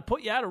might kind of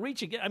put you out of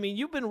reach again. I mean,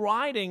 you've been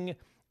riding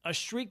a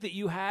streak that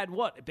you had,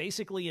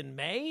 basically in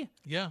May?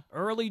 Yeah.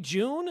 Early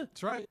June?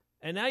 That's right.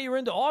 And now you're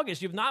into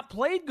August. You've not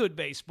played good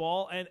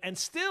baseball, and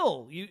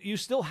still, you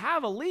still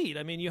have a lead.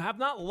 I mean, you have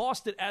not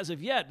lost it as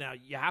of yet. Now,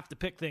 you have to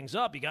pick things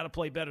up. You got to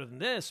play better than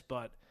this.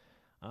 But,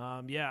 I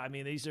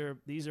mean, these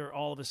are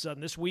all of a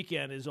sudden, this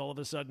weekend is all of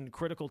a sudden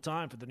critical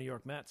time for the New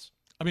York Mets.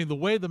 I mean, the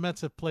way the Mets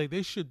have played,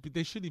 they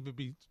shouldn't even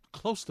be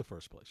close to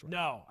first place. Right?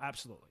 No,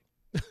 absolutely.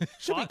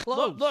 Should be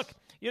close. Look,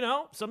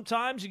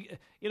 sometimes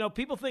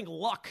people think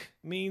luck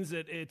means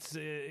that it's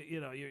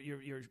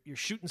you're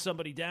shooting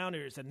somebody down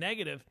or it's a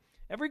negative.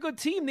 Every good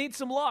team needs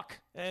some luck,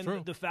 and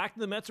True. The fact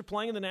that the Mets are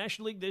playing in the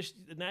National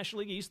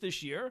League East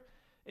this year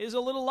is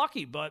a little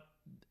lucky. But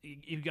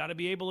you've got to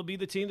be able to be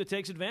the team that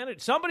takes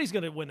advantage. Somebody's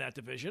going to win that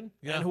division,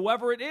 and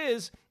whoever it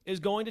is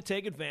going to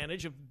take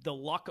advantage of the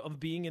luck of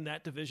being in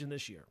that division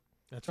this year.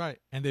 That's right,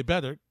 and they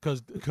better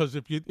because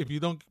if you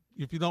don't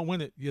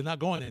win it, you're not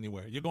going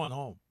anywhere. You're going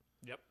home.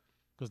 Yep.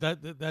 Because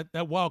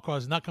that wild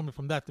card is not coming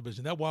from that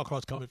division. That wild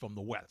card is coming from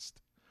the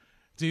West.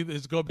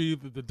 It's going to be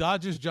the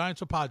Dodgers,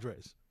 Giants, or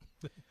Padres.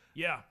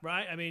 Yeah,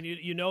 right. I mean,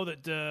 you know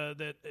that.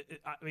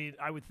 I mean,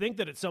 I would think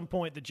that at some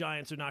point the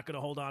Giants are not going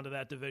to hold on to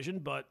that division,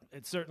 but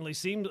it certainly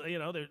seems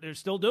they're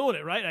still doing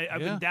it, right? I've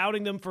been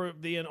doubting them for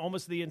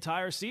almost the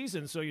entire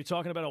season. So you're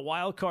talking about a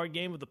wild card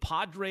game with the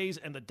Padres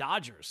and the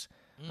Dodgers.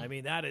 I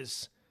mean, that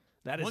is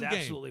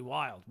absolutely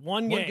wild.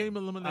 One game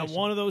elimination.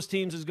 One of those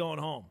teams is going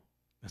home.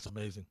 That's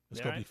amazing.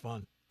 It's going to be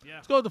fun. Yeah.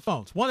 Let's go to the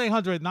phones.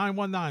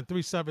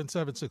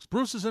 1-800-919-3776.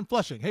 Bruce is in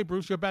Flushing. Hey,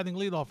 Bruce, you're batting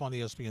leadoff on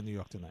ESPN New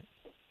York tonight.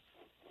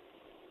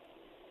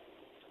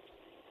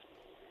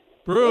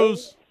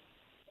 Bruce.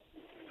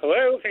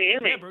 Hello, can you hear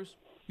me? Yeah, Bruce.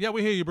 Yeah,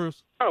 we hear you,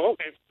 Bruce. Oh,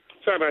 okay.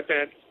 Sorry about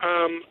that.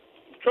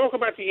 Talk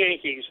about the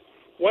Yankees.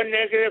 1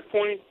 negative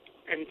point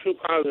and 2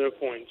 positive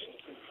points.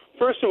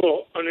 First of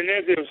all, on the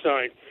negative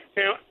side,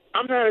 now,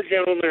 I'm not a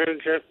general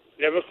manager,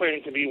 never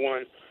claimed to be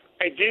one.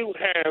 I do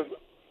have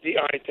the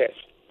eye test.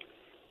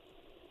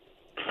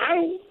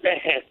 How the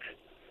heck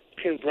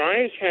can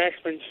Brian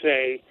Cashman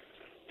say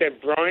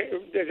that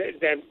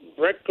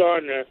Brett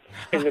Gardner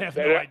is a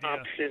better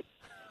option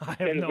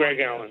than Greg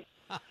Allen?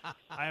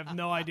 I have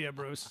no idea,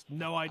 Bruce.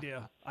 No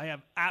idea. I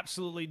have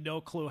absolutely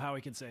no clue how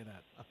he can say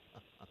that.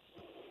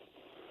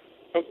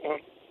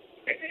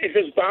 It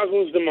just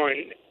boggles the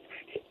mind.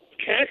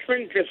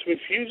 Cashman just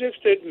refuses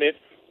to admit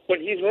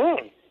when he's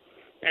wrong.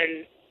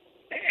 And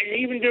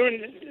even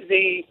during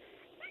the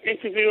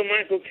interview with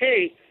Michael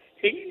Kay,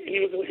 he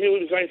was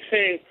like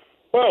saying,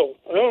 well,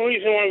 the only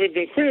reason why we've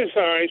been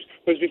criticized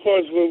was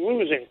because we're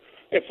losing.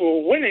 If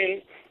we're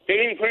winning, they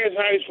didn't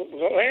criticize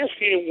last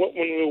year when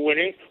we were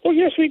winning. Well,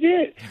 yes, we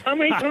did. How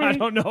many times? I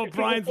don't know if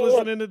Brian's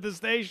listening to the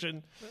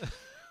station.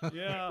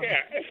 Yeah.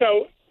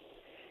 So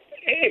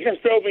it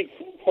just drove me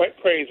quite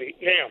crazy.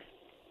 Now,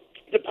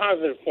 the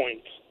positive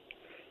points.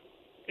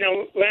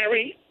 Now,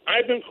 Larry,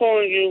 I've been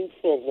calling you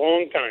for a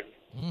long time.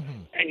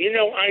 Mm-hmm. And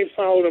I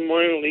follow the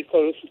minor leagues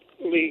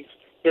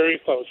very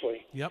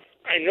closely. Yep.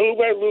 I knew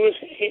about Lewis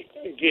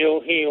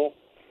Heel.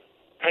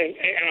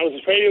 I was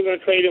afraid they were going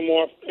to trade him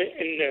off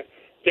in the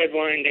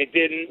deadline. They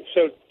didn't.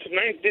 So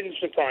tonight didn't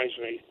surprise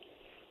me.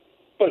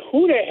 But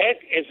who the heck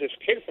is this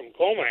kid from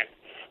Comac?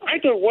 I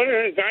thought one of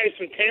the guys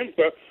from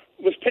Tampa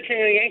was pitching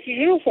in a Yankee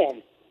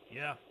uniform.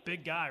 Yeah,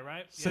 big guy,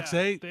 right?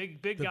 6'8",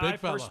 big the guy. big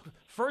fella.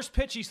 First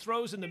pitch he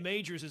throws in the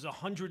majors is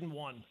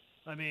 101.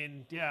 I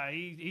mean, yeah,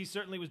 he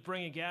certainly was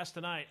bringing gas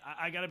tonight.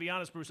 I got to be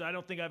honest, Bruce. I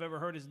don't think I've ever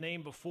heard his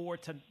name before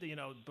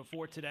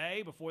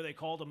today, before they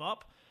called him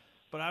up.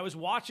 But I was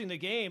watching the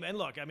game, and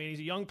look, I mean, he's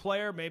a young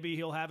player. Maybe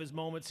he'll have his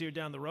moments here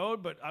down the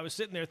road. But I was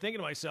sitting there thinking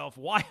to myself,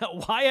 why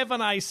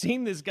haven't I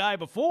seen this guy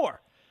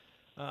before?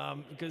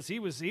 Because he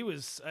was.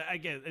 I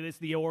get it. It's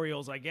the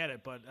Orioles. I get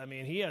it, but I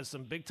mean, he has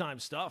some big time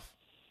stuff.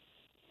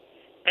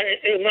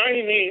 It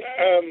reminded me,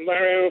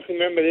 Larry, I don't know if you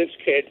remember this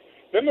kid.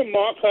 Remember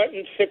Mark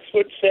Hutton,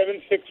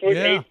 6'7", 6'8",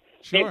 sure.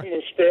 came from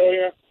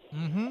Australia,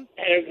 Mm-hmm.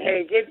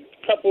 had a good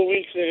couple of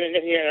weeks, and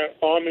then he had an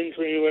arm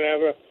injury or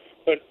whatever.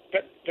 But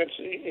that's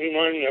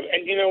reminding me of.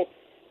 And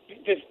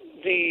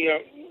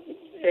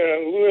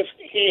Lewis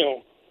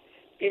Heel.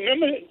 You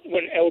remember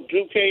when El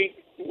Duque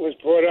was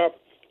brought up?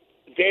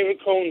 David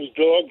Cohn's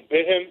dog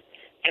bit him,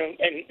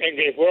 and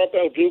they brought up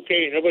El Duque,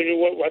 and nobody knew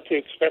what to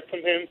expect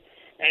from him.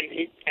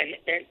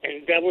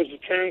 And that was the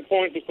turning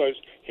point because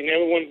he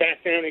never went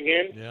back down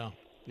again. Yeah.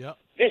 Yep.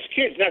 This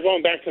kid's not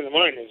going back to the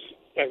minors,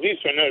 at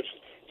least for another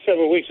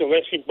several weeks,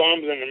 unless he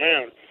bombs on the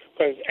mound.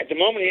 Because at the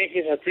moment, the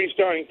Yankees have 3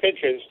 starting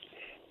pitchers,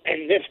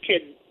 and this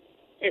kid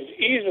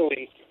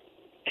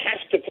has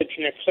to pitch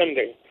next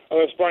Sunday,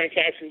 unless Brian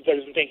Cashman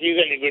doesn't think he's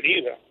any good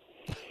either.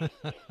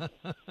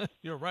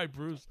 You're right,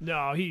 Bruce.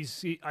 No,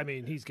 he's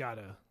got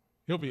to.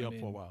 He'll be up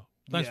for a while.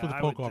 Thanks for the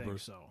phone call,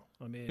 Bruce. So.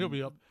 He'll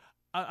be up.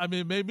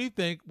 It made me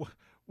think,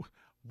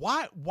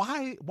 why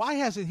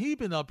hasn't he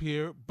been up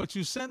here? But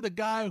you send a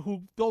guy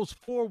who throws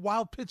 4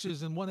 wild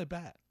pitches in one at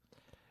bat.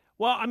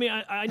 Well,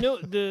 I know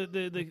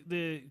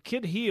the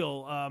kid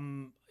Heel.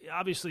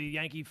 Obviously,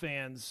 Yankee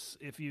fans,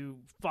 if you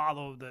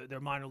follow their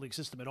minor league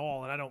system at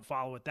all, and I don't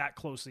follow it that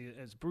closely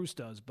as Bruce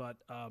does, but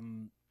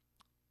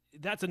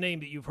that's a name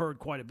that you've heard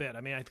quite a bit.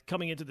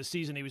 Coming into the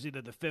season, he was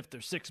either the 5th or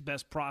 6th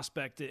best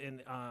prospect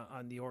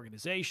on the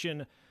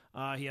organization.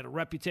 He had a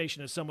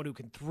reputation as someone who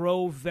can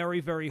throw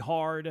very, very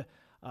hard,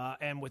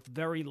 and with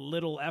very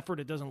little effort.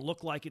 It doesn't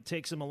look like it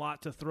takes him a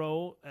lot to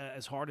throw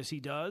as hard as he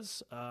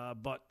does,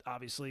 but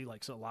obviously,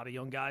 like a lot of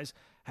young guys,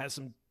 has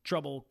some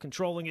trouble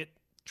controlling it,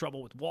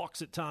 trouble with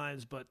walks at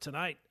times. But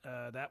tonight,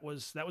 that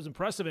was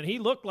impressive, and he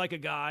looked like a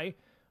guy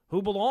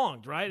who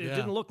belonged, right? It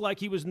didn't look like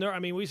he was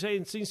we've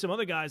seen some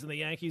other guys in the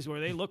Yankees where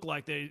they look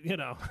like they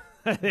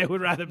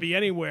would rather be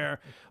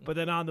anywhere, but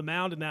then on the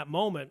mound in that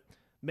moment,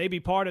 maybe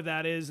part of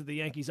that is the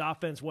Yankees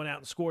offense went out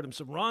and scored him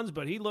some runs,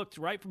 but he looked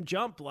right from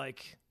jump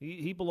like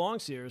he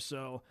belongs here.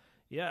 So,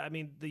 yeah,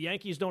 the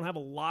Yankees don't have a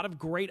lot of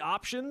great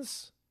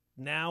options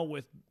now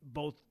with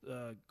both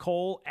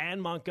Cole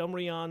and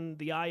Montgomery on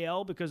the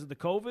IL because of the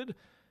COVID.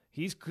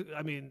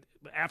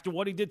 After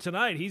what he did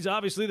tonight, he's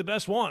obviously the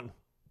best one.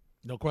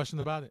 No question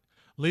about it.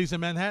 Lee's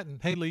in Manhattan.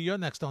 Hey, Lee, you're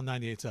next on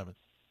 98.7.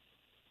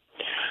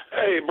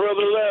 Hey,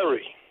 Brother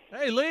Larry.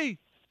 Hey, Lee.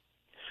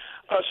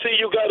 I see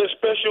you got a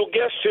special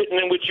guest sitting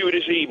in with you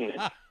this evening.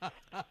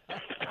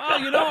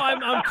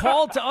 I'm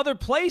called to other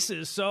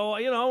places, so,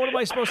 what am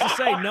I supposed to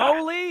say?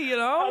 No, Lee,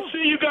 I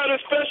see you got a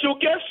special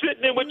guest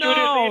sitting in with you this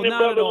evening, not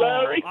Brother at all.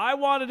 Larry. I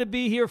wanted to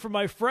be here for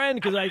my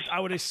friend because I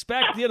would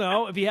expect,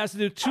 if he has to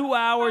do 2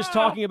 hours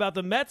talking about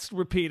the Mets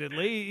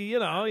repeatedly,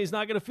 he's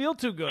not going to feel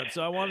too good.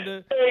 So I wanted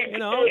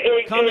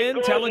to, come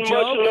in, tell a joke.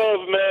 Much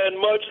love, man.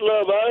 Much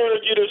love. I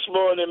heard you this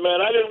morning,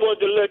 man. I didn't want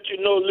to let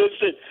you know.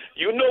 Listen,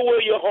 you know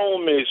where your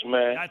home is,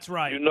 man. That's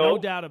right. No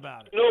doubt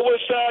about it. You know what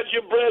side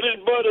your bread is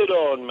buttered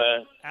on,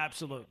 man.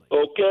 Absolutely.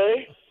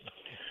 Okay?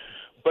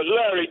 But,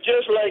 Larry,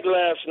 just like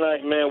last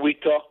night, man, we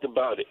talked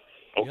about it,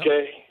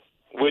 okay?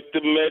 Yep. With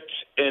the Mets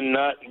and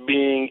not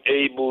being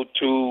able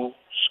to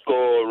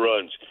score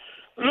runs.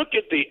 Look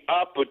at the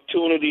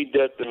opportunity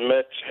that the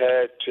Mets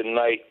had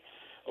tonight,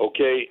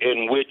 okay,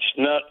 in which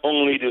not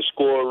only to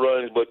score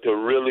runs but to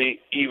really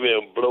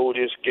even blow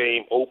this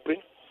game open,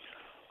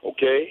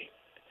 okay?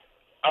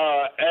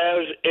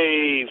 As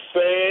a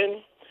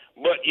fan,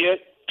 but yet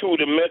to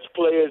the Mets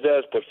players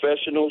as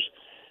professionals,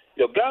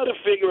 you got to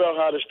figure out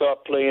how to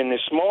start playing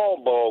this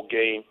small ball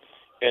game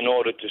in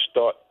order to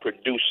start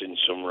producing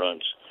some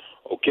runs,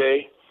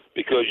 okay?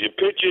 Because your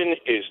pitching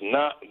is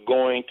not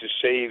going to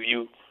save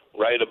you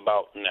right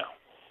about now,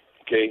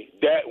 okay?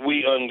 That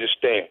we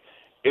understand.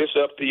 It's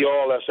up to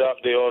y'all that's out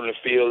there on the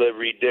field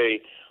every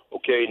day,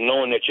 okay,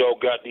 knowing that y'all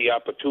got the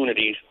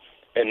opportunities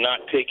and not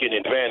taking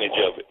advantage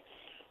of it.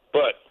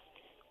 But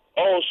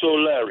also,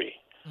 Larry,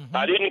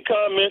 I didn't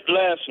comment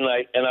last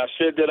night, and I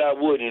said that I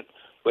wouldn't,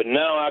 but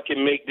now I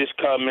can make this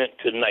comment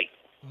tonight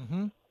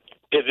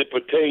as it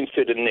pertains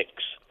to the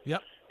Knicks.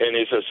 Yep. And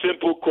it's a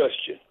simple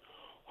question.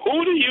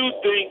 Who do you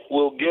think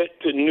will get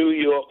to New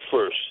York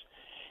first,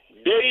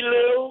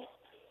 Daylil,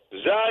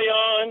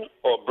 Zion,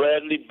 or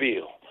Bradley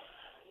Beal?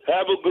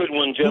 Have a good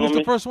one, gentlemen. Who's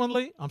the first one,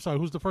 Lee? I'm sorry,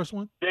 who's the first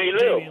one?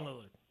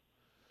 Daylil.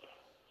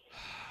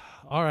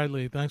 All right,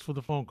 Lee, thanks for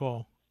the phone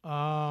call.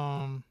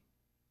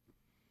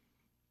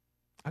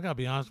 I got to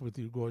be honest with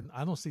you, Gordon.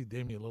 I don't see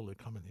Damian Lillard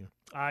coming here.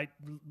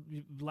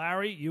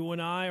 Larry, you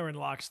and I are in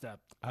lockstep.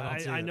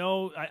 I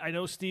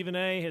know Stephen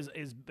A.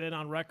 has been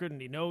on record,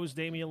 and he knows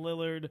Damian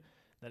Lillard,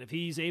 that if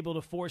he's able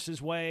to force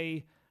his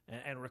way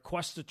and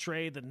request a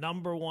trade, the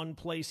number one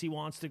place he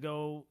wants to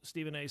go,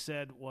 Stephen A.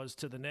 said, was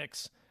to the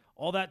Knicks.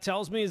 All that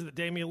tells me is that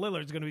Damian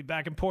Lillard is going to be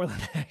back in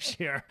Portland next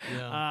year.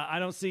 Yeah. I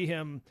don't see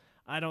him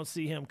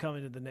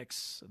coming to the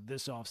Knicks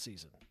this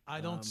offseason. I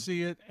don't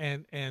see it.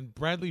 And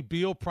Bradley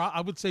Beal,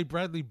 I would say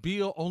Bradley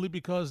Beal only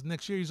because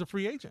next year he's a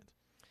free agent.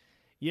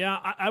 Yeah,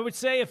 I would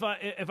say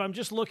if I'm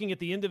just looking at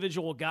the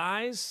individual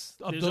guys,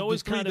 there's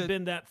always kind of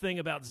been that thing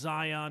about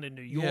Zion in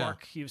New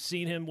York. Yeah. You've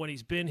seen him when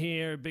he's been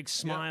here, big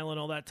smile and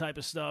all that type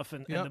of stuff,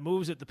 and the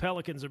moves that the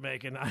Pelicans are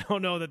making. I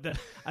don't know that.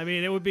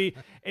 It would be.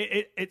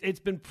 It's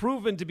been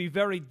proven to be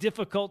very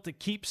difficult to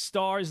keep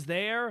stars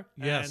there,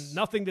 and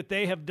nothing that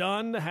they have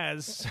done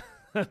has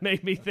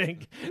made me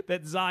think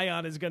that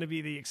Zion is going to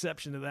be the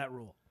exception to that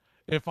rule.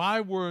 If I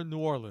were in New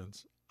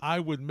Orleans, I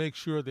would make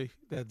sure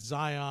that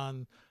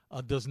Zion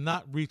does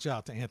not reach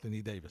out to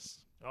Anthony Davis.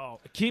 Oh,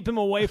 keep him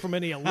away from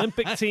any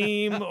Olympic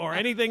team or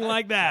anything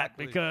like that,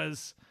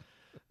 because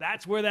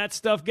that's where that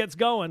stuff gets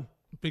going.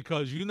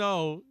 Because he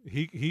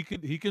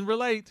can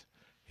relate.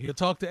 He'll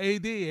talk to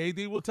AD.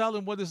 AD will tell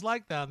him what it's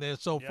like down there.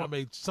 So from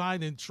a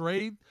sign and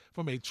trade,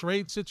 from a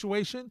trade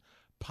situation,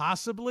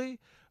 possibly.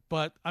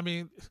 But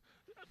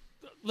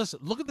listen,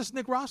 look at this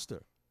Knicks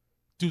roster.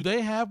 Do they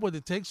have what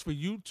it takes for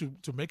you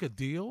to make a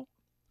deal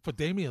for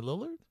Damian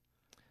Lillard?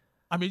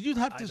 You'd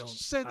have to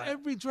send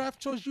every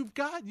draft choice you've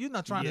got. You're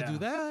not trying to do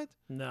that.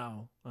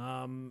 No.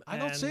 I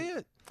don't see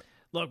it.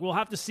 Look, we'll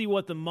have to see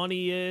what the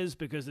money is,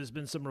 because there's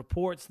been some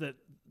reports that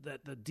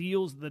the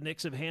deals the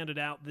Knicks have handed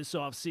out this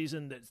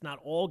offseason, that's not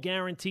all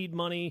guaranteed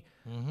money.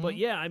 Mm-hmm. But,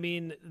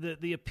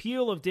 the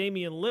appeal of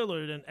Damian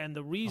Lillard and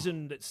the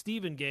reason that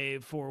Steven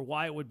gave for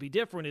why it would be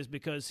different is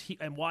because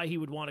why he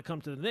would want to come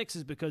to the Knicks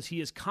is because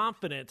he is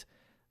confident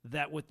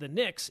that with the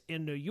Knicks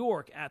in New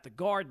York at the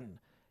Garden,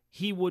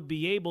 he would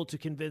be able to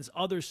convince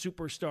other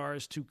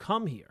superstars to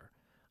come here.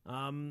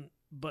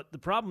 But the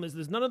problem is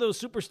there's none of those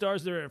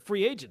superstars that are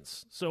free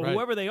agents. So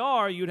whoever they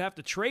are, you'd have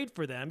to trade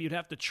for them. You'd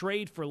have to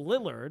trade for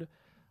Lillard.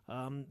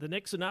 The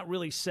Knicks are not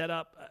really set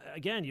up.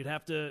 Again, you'd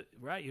have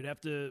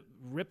to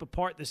rip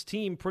apart this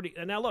team pretty.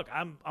 And now, look,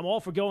 I'm all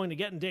for going to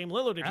getting Dame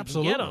Lillard if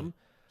you can get him.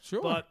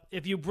 Sure. But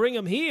if you bring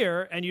him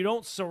here and you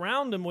don't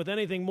surround him with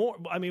anything more,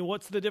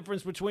 what's the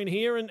difference between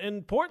here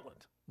and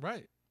Portland?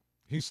 Right.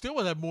 He still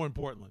would have more in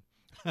Portland.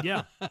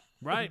 Yeah,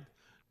 right.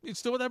 It's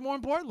still that more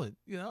in Portland,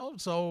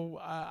 so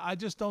I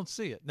just don't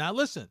see it. Now,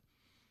 listen,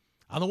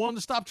 I don't want him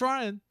to stop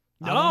trying.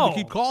 I want him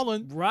to keep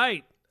calling.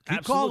 Right.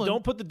 Keep calling.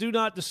 Don't put the do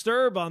not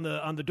disturb on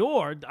the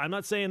door. I'm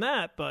not saying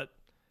that, but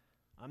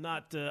I'm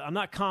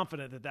not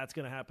confident that that's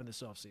going to happen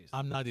this offseason.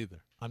 I'm not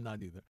either.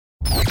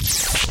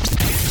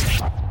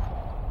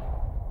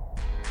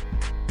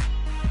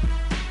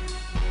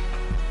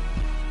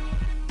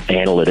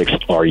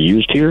 Analytics are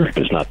used here.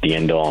 It's not the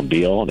end-all and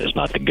be-all. It's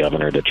not the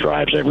governor that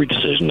drives every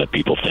decision that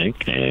people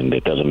think. And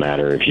it doesn't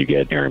matter if you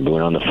get Aaron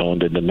Boone on the phone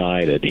to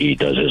deny that he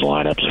does his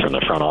lineups from the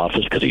front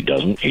office, because he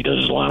doesn't. He does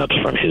his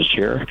lineups from his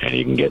chair. And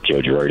you can get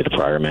Joe Girardi, the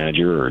prior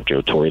manager, or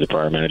Joe Torre, the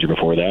prior manager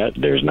before that.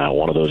 There's not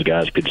one of those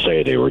guys could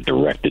say they were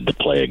directed to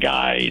play a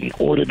guy in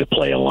order to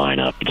play a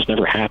lineup. It's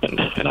never happened.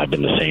 And I've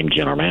been the same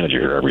general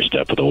manager every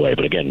step of the way.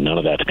 But again, none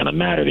of that's going to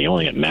matter. The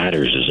only thing that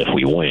matters is if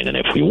we win. And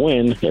if we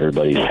win,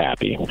 everybody's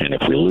happy. And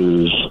if we lose,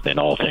 then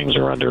all things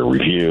are under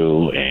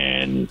review,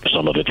 and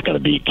some of it's going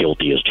to be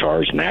guilty as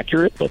charged and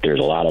accurate, but there's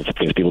a lot of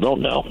things people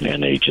don't know,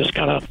 and they just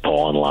kind of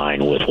fall in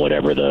line with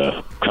whatever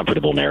the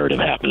comfortable narrative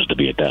happens to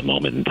be at that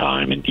moment in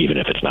time, and even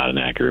if it's not an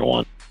accurate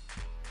one.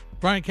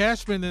 Brian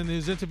Cashman, in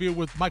his interview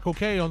with Michael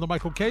Kay on the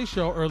Michael Kay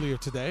Show earlier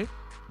today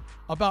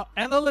about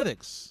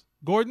analytics.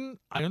 Gordon,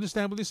 I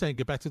understand what he's saying.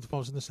 Get back to the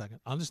phones in a second.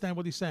 I understand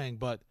what he's saying,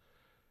 but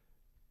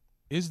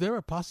is there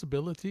a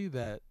possibility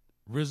that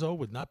Rizzo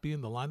would not be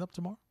in the lineup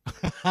tomorrow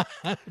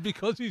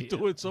because he's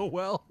doing so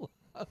well?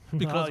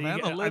 Because of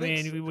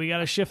analytics? We got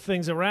to shift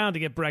things around to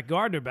get Brett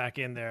Gardner back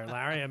in there,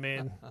 Larry.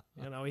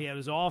 He had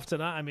his off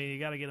tonight. You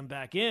got to get him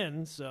back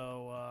in.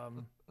 So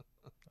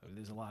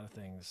there's a lot of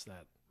things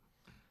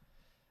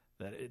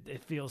that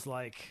it feels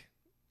like.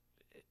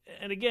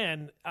 And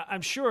again,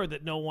 I'm sure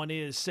that no one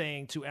is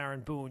saying to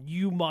Aaron Boone,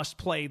 you must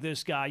play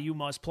this guy, you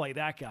must play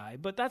that guy.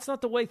 But that's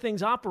not the way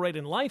things operate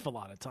in life a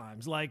lot of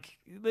times. Like,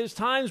 there's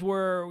times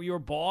where your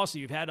boss,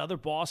 you've had other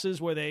bosses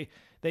where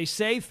they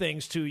say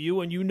things to you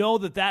and you know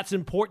that that's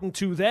important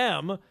to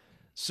them.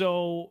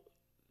 So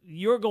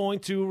you're going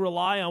to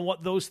rely on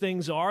what those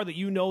things are that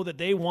you know that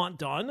they want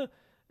done.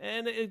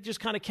 And it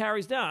just kind of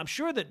carries down. I'm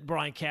sure that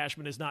Brian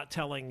Cashman is not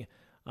telling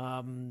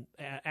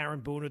Aaron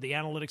Boone, or the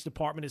analytics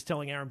department is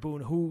telling Aaron Boone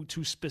who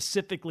to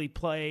specifically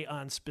play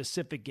on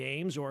specific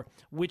games or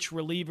which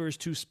relievers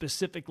to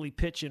specifically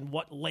pitch in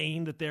what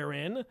lane that they're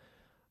in.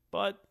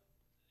 But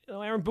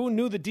Aaron Boone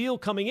knew the deal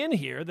coming in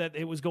here, that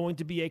it was going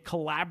to be a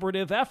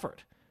collaborative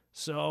effort.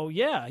 So,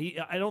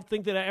 I don't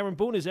think that Aaron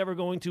Boone is ever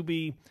going to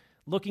be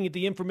looking at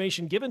the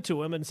information given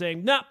to him and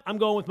saying, nah, I'm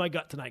going with my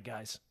gut tonight,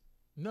 guys.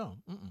 No.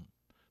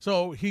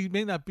 So he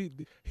may not be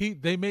 –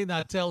 they may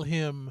not tell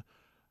him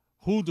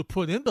who to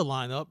put in the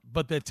lineup,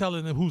 but they're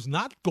telling him who's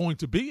not going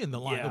to be in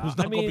the lineup, who's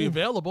not going to be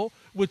available,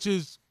 which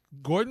is,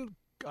 Gordon,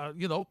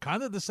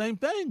 kind of the same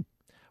thing.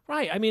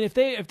 Right. I mean, if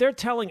they're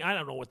telling, I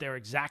don't know what they're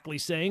exactly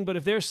saying, but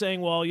if they're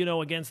saying, well,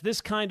 against this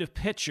kind of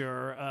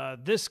pitcher,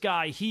 this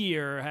guy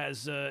here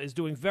is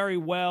doing very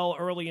well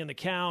early in the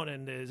count,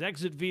 and his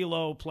exit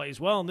velo plays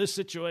well in this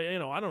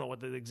situation. I don't know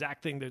what the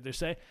exact thing they're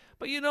saying,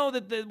 but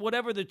that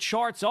whatever the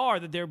charts are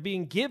that they're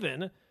being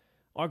given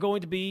are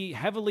going to be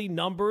heavily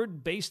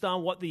numbered based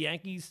on what the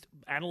Yankees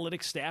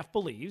analytics staff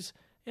believes.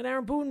 And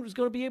Aaron Boone was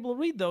going to be able to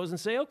read those and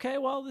say, okay,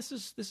 well, this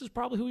is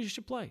probably who you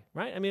should play,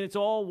 right? I mean, it's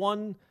all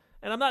one.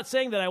 And I'm not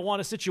saying that I want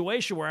a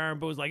situation where Aaron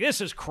Boone's like, this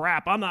is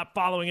crap, I'm not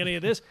following any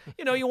of this.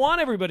 You want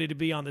everybody to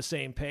be on the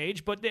same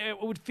page, but it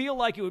would feel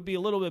like it would be a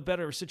little bit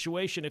better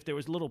situation if there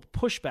was a little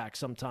pushback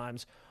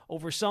sometimes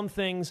over some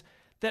things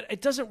that it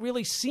doesn't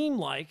really seem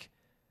like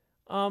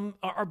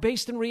are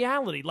based in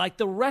reality, like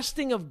the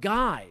resting of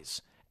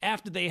guys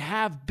after they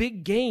have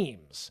big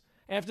games.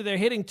 After they're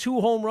hitting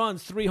 2 home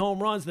runs, 3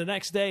 home runs, the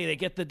next day they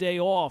get the day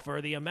off, or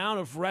the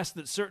amount of rest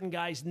that certain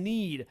guys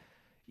need.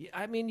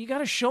 I mean, you got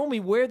to show me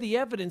where the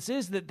evidence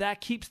is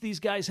that keeps these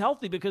guys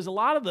healthy, because a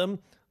lot of them,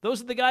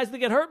 those are the guys that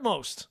get hurt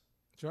most.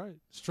 That's right.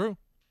 It's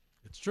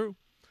true.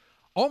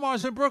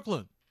 Omar's in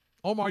Brooklyn.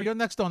 Omar, you're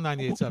next on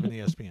 98.7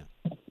 ESPN.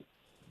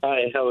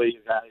 Hi, how are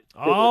you guys?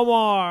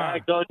 Omar,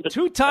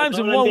 2 times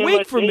in 1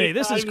 week for me.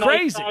 This is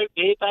crazy.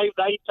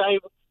 Night time.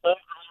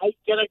 I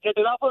cannot get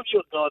it off of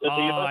you, Gordon.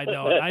 I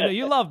know.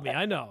 You love me.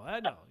 I know.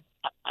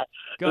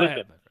 Go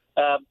ahead.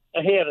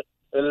 Here.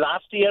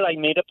 Last year, I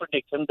made a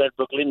prediction that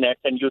Brooklyn Nets,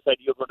 and you said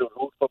you're going to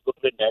root for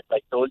Brooklyn Nets. I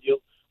told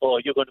you,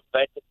 you're going to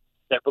bet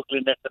that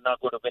Brooklyn Nets are not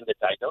going to win the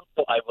title.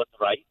 So I was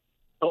right.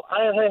 So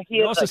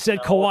you also said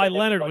Kawhi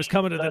Leonard was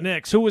coming to the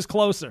Knicks. Who was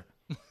closer?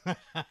 Listen,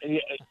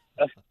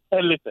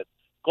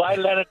 Kawhi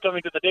Leonard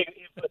coming to the Knicks.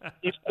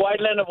 If Kawhi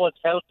Leonard was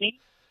healthy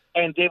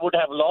and they would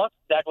have lost,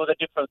 that was a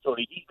different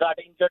story. He got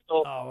injured,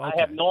 so I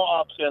have no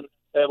option.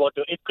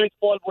 If Chris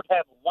Paul would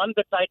have won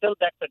the title,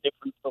 that's a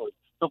different story.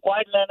 So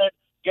Kawhi Leonard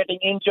getting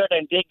injured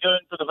and they going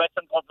to the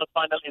Western Conference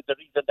Final is the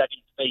reason that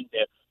he's staying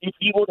there. If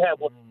he would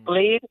have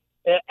played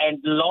and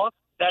lost,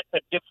 that's a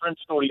different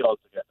story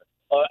altogether.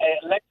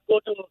 Let's go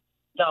to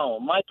now.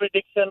 My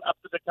prediction up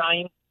to the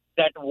time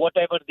that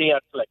whatever they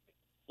are selecting.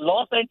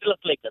 Los Angeles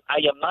Lakers,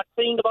 I am not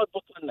saying about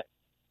Brooklyn Nets.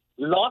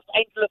 Los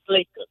Angeles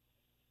Lakers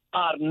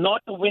are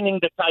not winning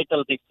the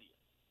title this year.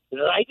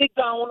 Write it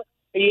down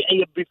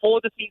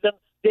before the season.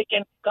 They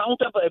can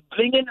count up,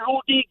 bring in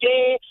Rudy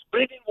Gay,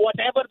 bring in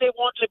whatever they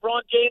want,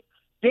 LeBron James.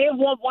 They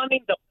won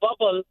in the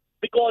bubble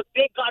because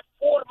they got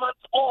 4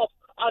 months off,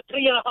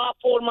 3.5,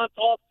 4 months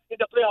off in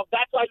the playoffs.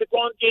 That's why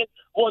LeBron James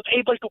was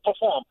able to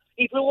perform.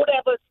 If he would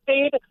have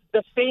stayed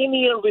the same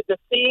year with the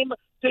same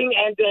thing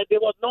and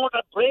there was not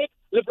a break,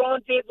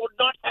 LeBron James would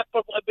not have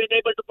been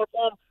able to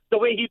perform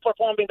the way he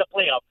performed in the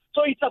playoffs.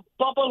 So it's a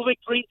bubble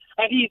victory,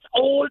 and he's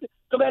old.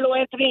 Carmelo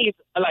Anthony is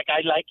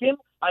I like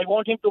him. I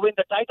want him to win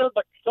the title,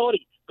 but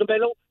sorry,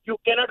 Carmelo, you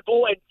cannot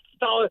go and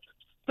start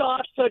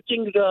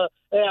searching the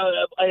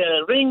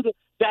ring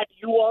that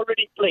you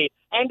already played.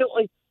 And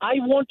I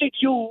wanted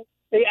you,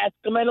 as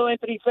Carmelo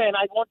Anthony fan,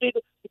 I wanted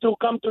to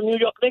come to New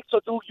York Knicks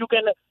so you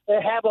can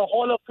have a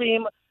Hall of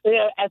Fame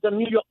as a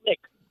New York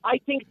Knicks. I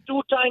think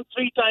 2 times,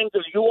 3 times,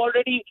 you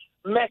already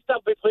messed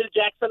up with Phil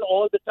Jackson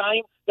all the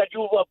time that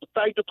you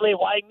tried to play,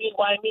 why me?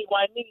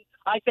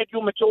 I said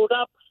you matured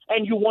up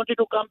and you wanted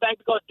to come back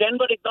because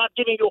Denver is not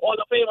giving you a Hall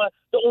of Famer.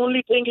 The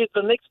only thing is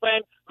the Knicks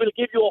fan will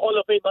give you a Hall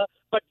of Famer,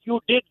 but you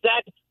did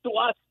that to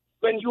us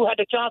when you had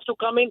a chance to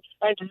come in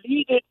and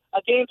lead it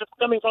against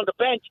coming from the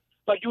bench,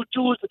 but you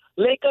choose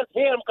Lakers.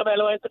 Here,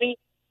 Carmelo Anthony,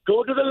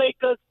 go to the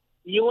Lakers.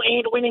 You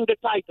ain't winning the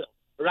title.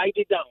 Write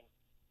it down.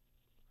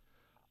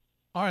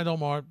 All right,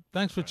 Omar,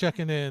 thanks for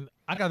checking in.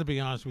 I got to be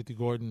honest with you,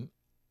 Gordon.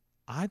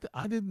 I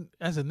didn't,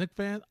 as a Knicks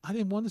fan, I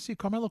didn't want to see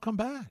Carmelo come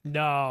back.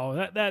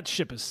 No, that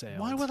ship has sailed.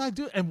 Why would I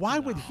do? And why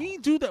would he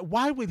do that?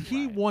 Why would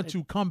he want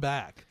to come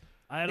back?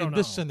 I don't know.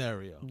 This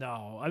scenario.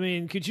 No, I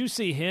mean, could you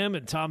see him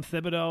and Tom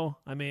Thibodeau?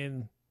 I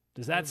mean,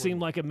 does that seem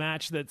like a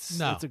match that's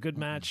a good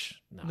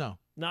match? No.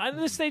 At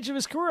this stage of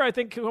his career, I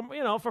think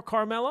for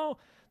Carmelo,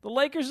 the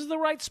Lakers is the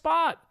right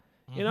spot.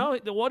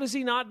 Mm-hmm. What has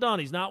he not done?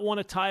 He's not won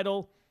a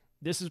title.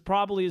 This is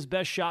probably his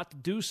best shot to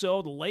do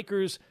so. The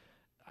Lakers,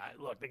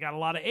 look, they got a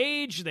lot of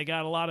age. They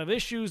got a lot of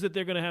issues that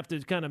they're going to have to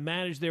kind of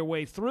manage their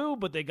way through.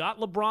 But they got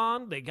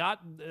LeBron. They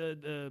got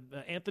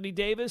Anthony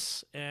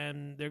Davis.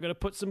 And they're going to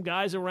put some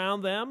guys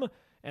around them.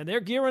 And they're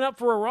gearing up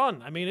for a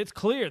run. I mean, it's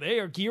clear. They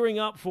are gearing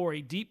up for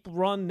a deep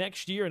run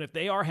next year. And if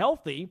they are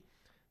healthy,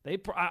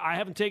 I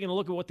haven't taken a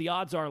look at what the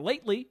odds are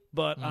lately.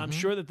 But I'm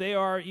sure that they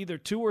are either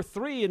 2 or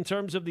 3 in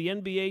terms of the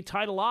NBA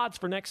title odds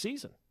for next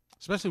season.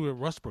 Especially with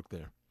Westbrook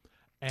there.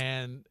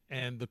 And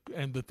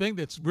the thing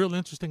that's real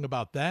interesting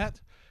about that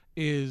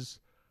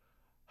is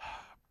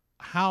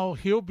how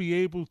he'll be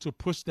able to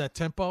push that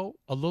tempo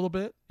a little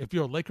bit. If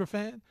you're a Laker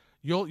fan,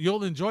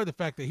 you'll enjoy the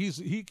fact that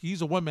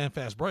he's a one-man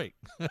fast break.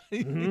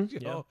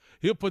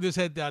 He'll put his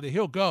head down and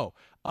he'll go.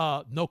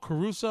 No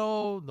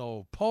Caruso,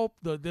 no Pope.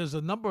 There's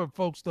a number of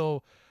folks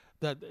though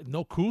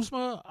no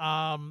Kuzma.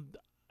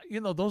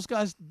 Those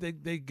guys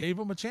they gave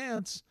him a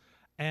chance.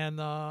 And,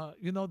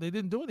 they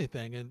didn't do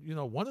anything. And,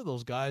 one of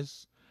those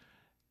guys,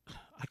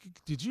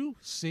 did you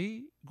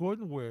see,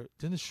 Gordon, where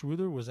Dennis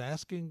Schroeder was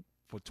asking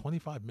for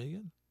 $25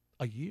 million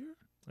a year?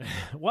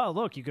 Well,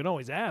 look, you can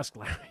always ask,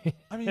 Larry.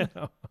 I mean,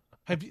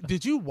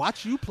 did you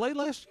watch you play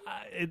last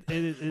year?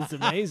 It's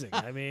amazing.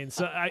 I mean,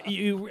 so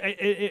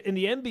in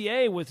the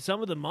NBA with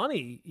some of the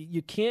money,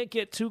 you can't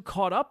get too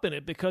caught up in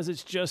it because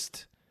it's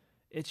just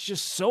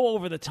so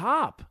over the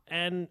top,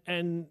 and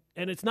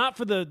it's not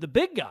for the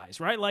big guys,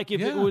 right? Like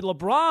if it was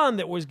LeBron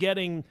that was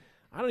getting,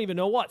 I don't even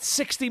know what,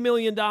 $60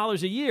 million a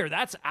year,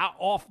 that's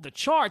off the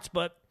charts,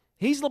 but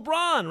he's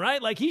LeBron,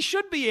 right? Like he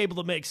should be able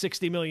to make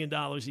 $60 million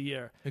a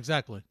year.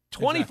 Exactly.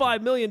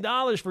 $25 million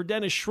for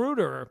Dennis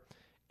Schroeder,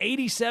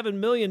 $87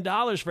 million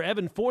for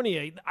Evan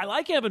Fournier. I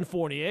like Evan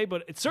Fournier,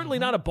 but it's certainly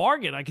not a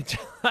bargain. I can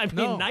tell.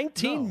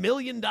 $19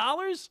 million?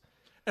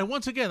 And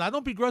once again, I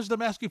don't begrudge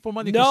them asking for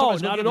money. No,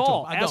 not at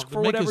all. Ask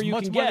for whatever you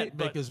can get.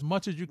 Make as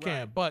much as you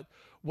can. But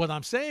what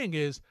I'm saying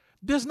is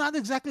there's not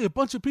exactly a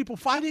bunch of people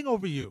fighting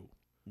over you.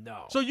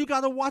 No. So you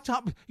got to watch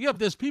out. Yeah,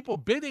 there's people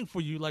bidding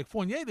for you. Like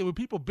Fournier, there were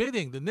people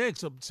bidding. The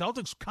Knicks,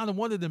 Celtics kind of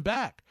wanted him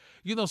back.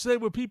 There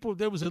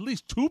was at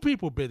least 2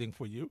 people bidding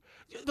for you.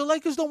 The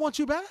Lakers don't want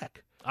you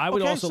back. I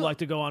would also like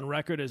to go on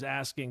record as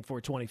asking for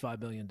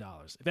 $25 million.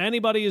 If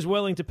anybody is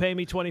willing to pay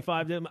me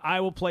 $25 million, I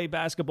will play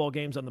basketball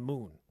games on the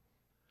moon.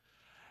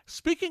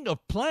 Speaking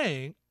of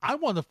playing, I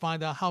want to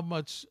find out how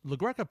much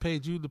LaGreca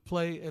paid you to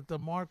play at the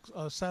Mark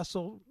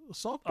Sasso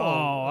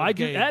softball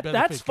game.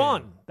 That's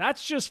fun.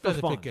 That's just for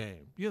fun.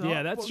 Game.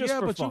 That's just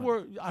for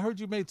fun. I heard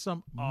you made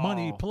some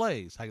money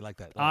plays. How you like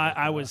that?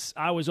 I was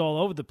all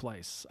over the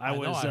place. I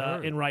was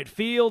in right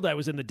field. I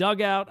was in the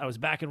dugout. I was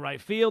back in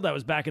right field. I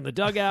was back in the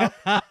dugout.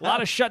 A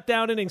lot of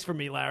shutdown innings for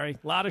me, Larry.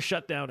 A lot of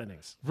shutdown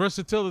innings.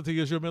 Versatility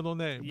is your middle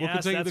name. Yes, we'll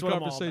continue the what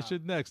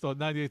conversation next on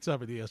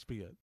 98.7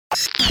 ESPN.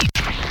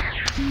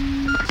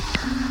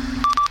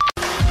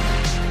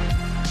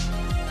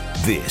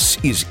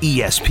 This is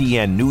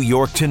ESPN New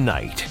York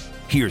Tonight.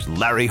 Here's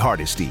Larry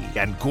Hardesty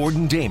and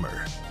Gordon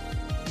Damer.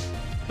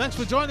 Thanks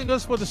for joining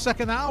us for the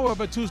second hour of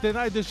a Tuesday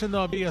night edition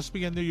of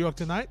ESPN New York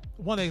Tonight.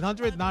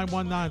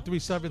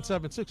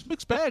 1-800-919-3776.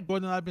 Mixed bag.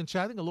 Gordon and I have been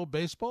chatting a little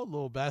baseball, a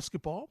little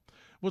basketball.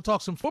 We'll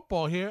talk some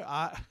football here.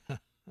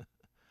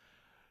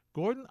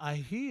 Gordon, I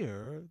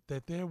hear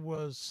that there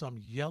was some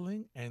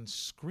yelling and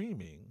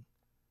screaming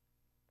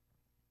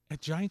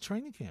at Giant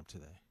training camp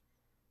today.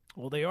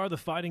 Well, they are the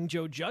Fighting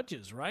Joe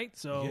Judges, right?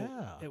 So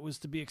it was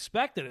to be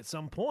expected at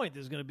some point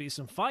there's going to be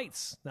some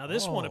fights. Now,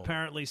 this one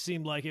apparently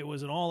seemed like it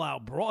was an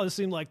all-out brawl. It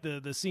seemed like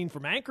the scene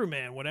from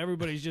Anchorman when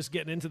everybody's just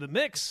getting into the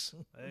mix.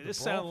 This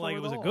sounded like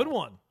it was a good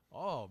one.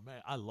 Oh,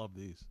 man, I love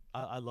these.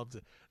 I love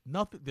it.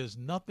 There's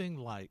nothing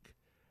like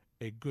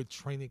a good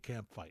training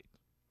camp fight,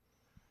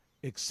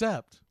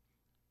 except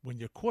when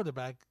your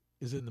quarterback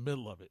is in the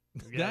middle of it.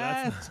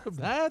 Yeah,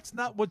 that's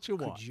not what you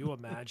want. Could you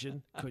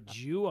imagine?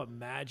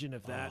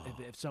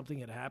 If something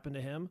had happened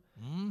to him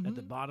at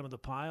the bottom of the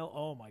pile?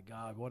 Oh my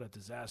God, what a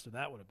disaster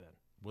that would have been.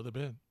 Would have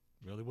been.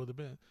 Really would have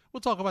been.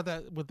 We'll talk about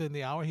that within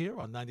the hour here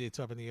on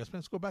 98.7 ESPN.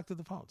 Let's go back to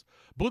the phones.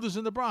 Buddha's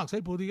in the Bronx.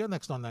 Hey, Buddha, you're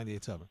next on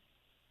 98.7.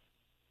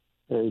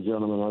 Hey,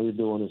 gentlemen, how you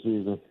doing this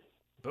evening?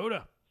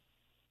 Buddha.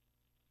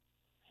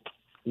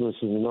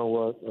 Listen, you know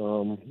what?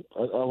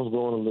 I was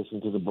going to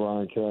listen to the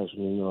Brian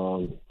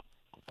Cashman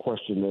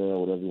questionnaire,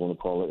 whatever you want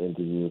to call it,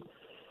 interview.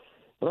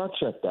 But I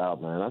checked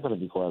out, man. I got to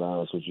be quite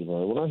honest with you,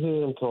 man. When I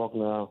hear him talk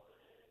now,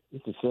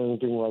 it's the same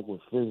thing like with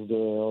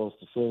Fizdale. It's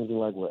the same thing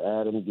like with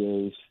Adam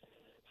Gase.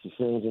 It's the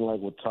same thing like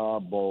with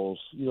Todd Bowles.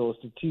 It's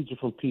the teacher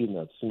from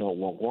Peanuts.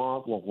 Womp,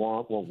 womp, womp,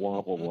 womp, womp,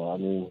 womp, womp. I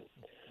mean,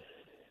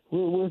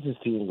 where's this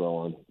team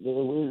going?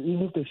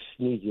 Even if they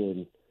sneak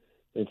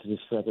into the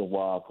second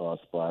wild card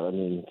spot, I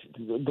mean,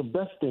 the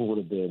best thing would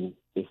have been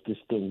if this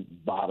thing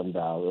bottomed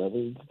out. I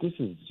mean, this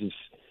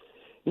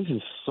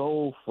is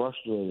so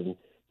frustrating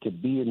to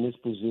be in this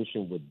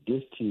position with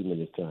this team in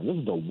this time. This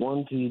is the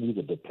one team you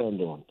could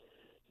depend on,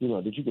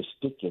 that you could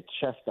stick your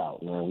chest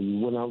out, man. When you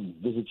went out and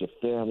visit your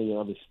family in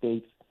other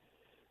states,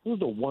 this is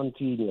the one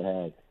team you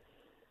had.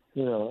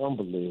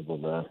 Unbelievable,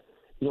 man.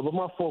 But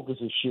my focus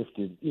has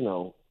shifted,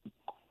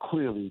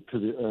 clearly to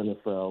the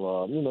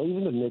NFL.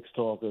 Even the Knicks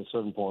talk at a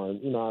certain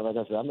point. Like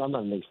I said, I'm not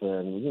a Knicks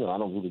fan. I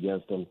don't root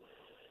against them.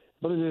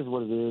 But it is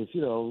what it is.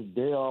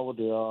 They are what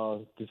they are.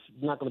 There's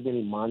not going to be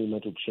any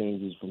monumental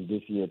changes from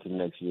this year to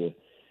next year.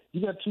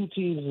 You got 2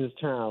 teams in this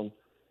town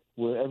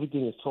where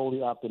everything is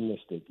totally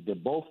optimistic. They're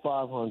both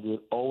 500,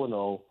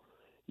 0-0.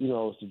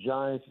 It's the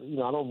Giants.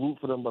 I don't root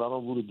for them, but I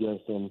don't root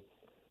against them.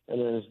 And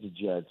then it's the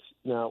Jets.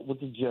 Now, with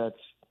the Jets,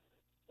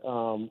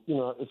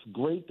 it's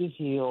great to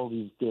hear all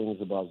these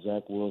things about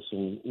Zach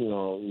Wilson.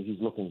 He's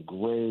looking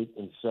great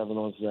in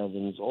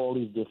 7-on-7s, all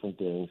these different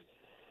things.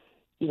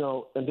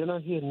 And then I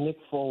hear Nick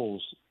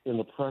Foles in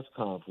the press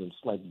conference,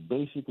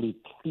 basically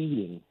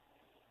pleading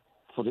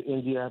for the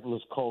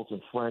Indianapolis Colts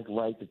and Frank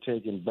Reich to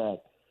take him back.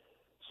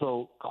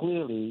 So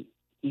clearly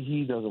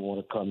he doesn't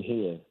want to come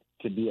here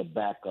to be a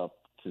backup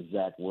to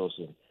Zach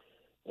Wilson.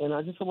 And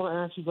I just want to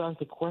ask you guys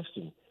the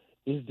question.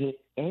 is there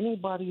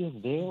anybody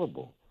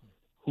available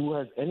who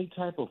has any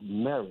type of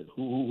merit,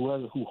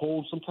 who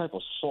holds some type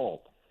of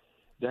salt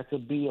that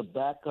could be a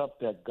backup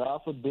that,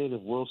 God forbid,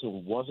 if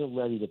Wilson wasn't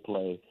ready to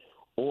play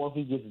or if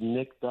he gets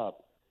nicked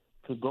up,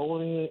 could go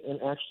in here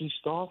and actually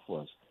start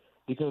for us?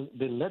 Because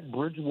they let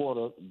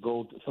Bridgewater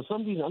go. For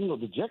some reason, I don't know,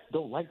 the Jets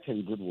don't like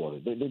Teddy Bridgewater.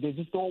 They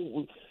just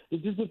don't.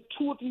 There's been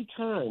 2 or 3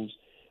 times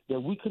that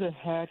we could have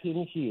had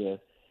him here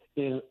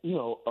in,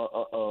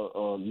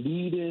 a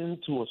lead-in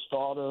to a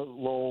starter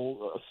role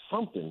or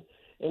something,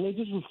 and they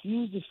just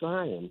refuse to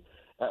sign him.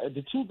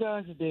 The 2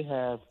 guys that they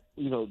have,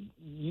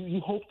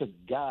 you hope to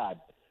God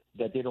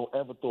that they don't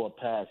ever throw a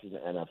pass in the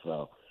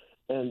NFL.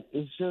 And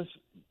it's just,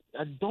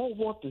 I don't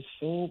want the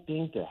same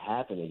thing to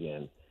happen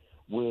again,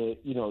 where,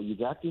 you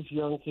got this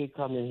young kid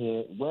coming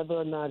here, whether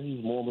or not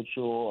he's more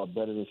mature or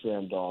better than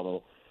Sam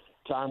Darnold,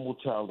 time will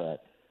tell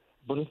that.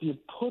 But if you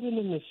put him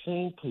in the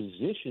same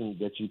position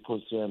that you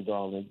put Sam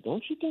Darnold in,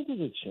 don't you think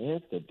there's a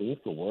chance that things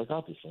could work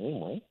out the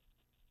same way?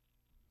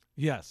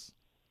 Yes,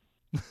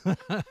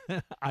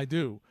 I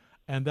do.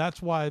 And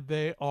that's why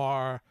they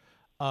are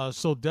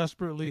so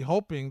desperately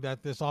hoping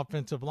that this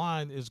offensive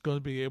line is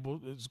going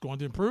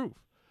to improve,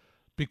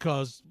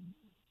 because,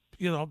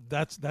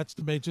 that's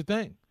the major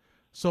thing.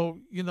 So,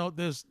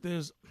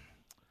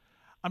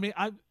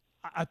 I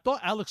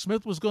thought Alex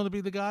Smith was going to be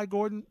the guy,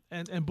 Gordon,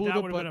 and Buddha.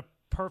 That would have been a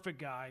perfect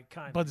guy,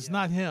 kind of. But it's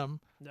not him.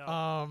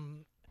 No.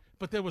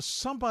 But there was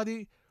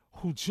somebody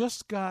who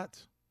just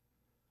got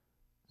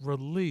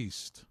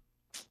released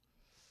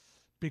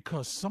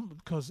because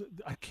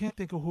I can't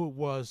think of who it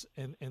was,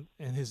 and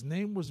his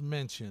name was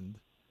mentioned,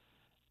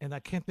 and I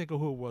can't think of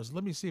who it was.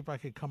 Let me see if I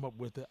can come up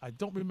with it. I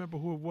don't remember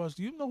who it was.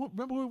 Do you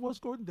remember who it was,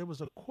 Gordon? There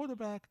was a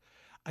quarterback.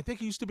 I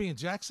think he used to be in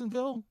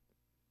Jacksonville.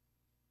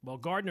 Well,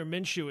 Gardner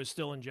Minshew is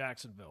still in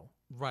Jacksonville,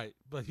 right?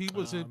 But he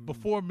was in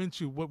before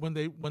Minshew when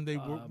they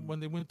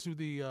went to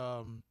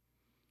the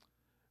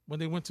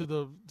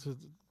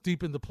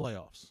deep in the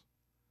playoffs.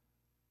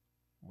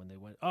 When they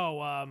went,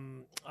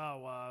 Bortles,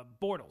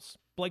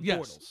 Blake yes,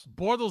 Bortles.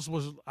 Bortles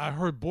was. I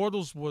heard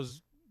Bortles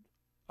was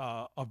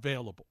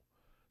available.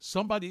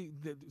 Somebody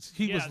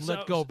was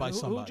let go by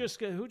somebody.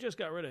 Who just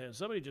got rid of him?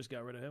 Somebody just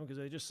got rid of him because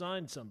they just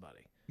signed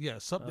somebody.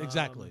 Yes,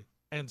 exactly.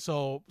 And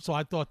so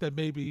I thought that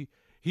maybe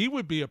he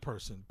would be a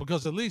person,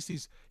 because at least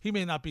he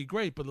may not be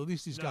great, but at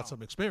least he's got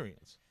some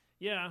experience.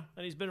 Yeah,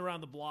 and he's been around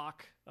the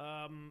block.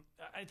 I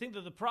think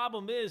that the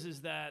problem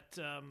is that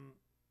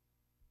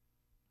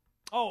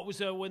it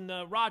was when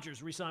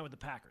Rodgers re-signed with the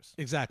Packers.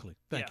 Exactly.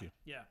 Thank you.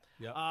 Yeah.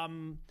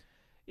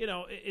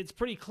 It's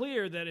pretty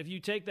clear that if you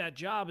take that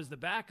job as the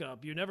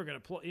backup, you're never going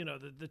to play.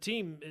 The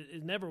team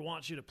never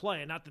wants you to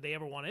play, and not that they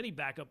ever want any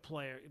backup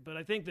player. But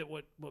I think that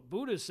what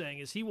Buddha's saying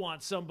is he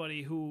wants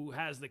somebody who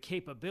has the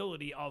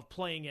capability of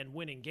playing and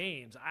winning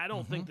games. I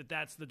don't think that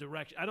that's the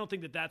direction. I don't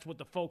think that that's what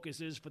the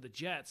focus is for the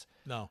Jets.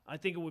 No. I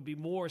think it would be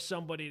more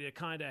somebody to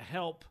kind of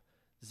help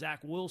Zach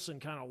Wilson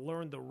kind of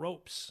learn the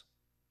ropes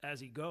as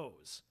he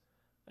goes.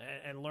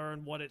 And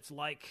learn what it's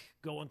like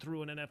going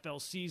through an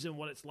NFL season,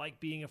 what it's like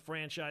being a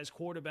franchise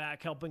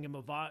quarterback, helping him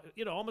evolve,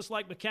 almost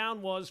like McCown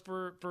was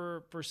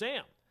for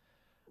Sam.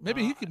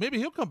 Maybe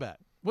he'll come back.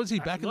 Was he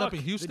backing up in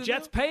Houston? The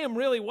Jets pay him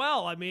really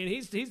well. I mean,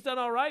 he's done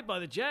all right by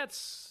the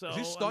Jets. So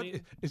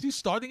is he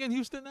starting in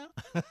Houston now?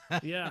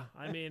 Yeah,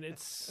 I mean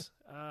it's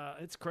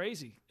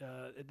crazy.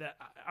 That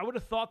I would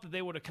have thought that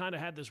they would have kind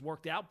of had this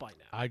worked out by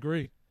now. I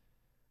agree.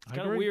 It's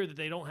kind of weird that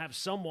they don't have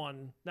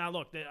someone. Now,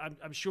 look,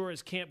 I'm sure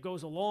as camp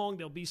goes along,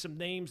 there'll be some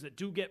names that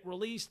do get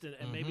released,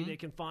 and maybe they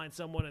can find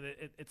someone. And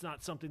it's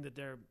not something that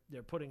they're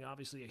putting,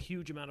 obviously, a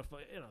huge amount of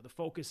the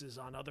focus is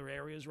on other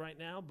areas right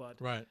now.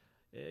 But right.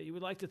 You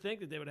would like to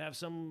think that they would have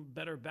some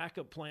better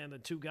backup plan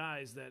than 2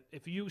 guys that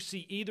if you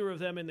see either of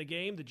them in the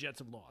game, the Jets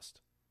have lost.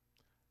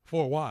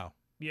 For a while.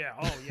 Yeah.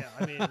 Oh, yeah.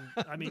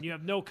 I mean, you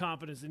have no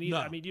confidence in either.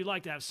 No. I mean, you'd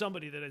like to have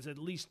somebody that has at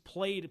least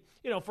played.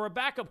 For a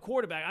backup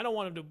quarterback, I don't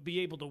want him to be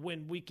able to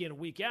win week in,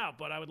 week out,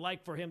 but I would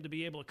like for him to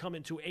be able to come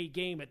into a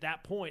game at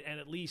that point and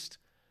at least,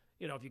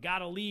 if you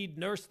got a lead,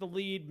 nurse the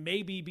lead,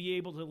 maybe be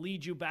able to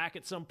lead you back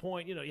at some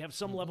point. You have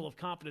some level of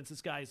confidence.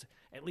 This guy's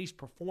at least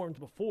performed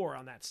before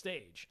on that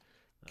stage.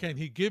 Can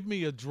he give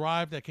me a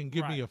drive that can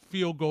give me a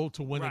field goal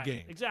to win a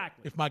game?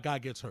 Exactly. If my guy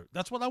gets hurt,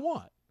 that's what I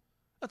want.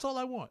 That's all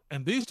I want.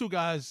 And these 2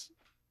 guys.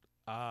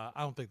 I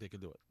don't think they could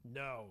do it.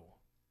 No.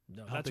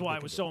 That's why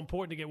it was so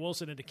important to get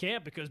Wilson into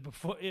camp, because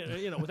before,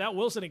 without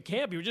Wilson in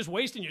camp, you were just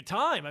wasting your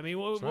time. I mean,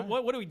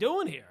 what are we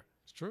doing here?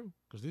 It's true,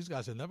 because these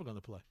guys are never going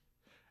to play.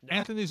 No.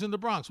 Anthony's in the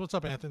Bronx. What's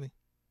up, Anthony?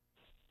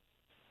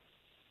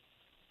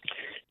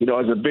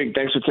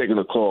 Thanks for taking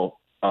the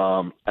call.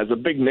 As a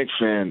big Knicks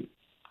fan,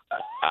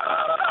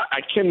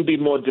 I couldn't be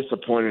more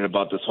disappointed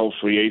about this whole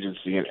free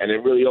agency, and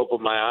it really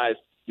opened my eyes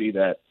to see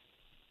that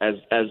as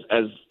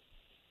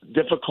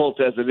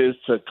difficult as it is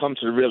to come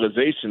to the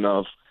realization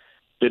of,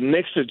 the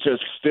Knicks are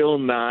just still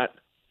not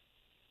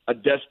a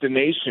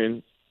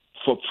destination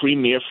for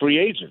premier free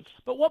agents.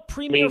 But what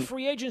premier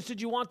free agents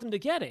did you want them to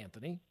get,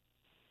 Anthony?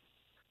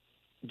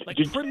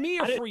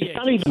 Premier free agents. It's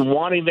not even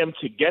wanting them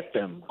to get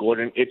them,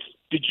 Gordon. It's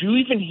Did you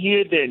even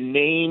hear their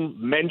name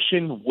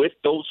mentioned with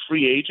those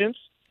free agents?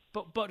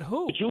 But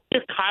who? Did you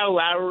hear Kyle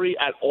Lowry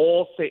at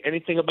all say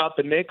anything about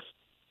the Knicks?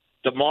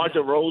 DeMar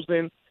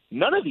DeRozan?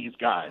 None of these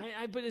guys.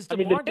 But is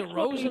DeMar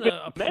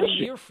DeRozan a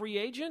premier free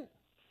agent?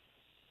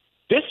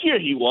 This year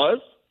he was.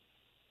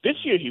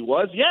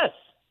 Yes.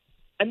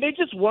 And they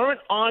just weren't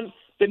on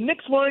 – the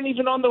Knicks weren't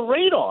even on the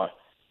radar.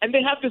 And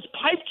they have this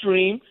pipe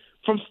dream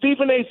from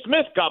Stephen A.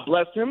 Smith, God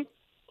bless him,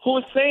 who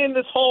is saying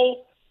this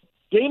whole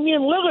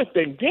Damian Lillard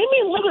thing.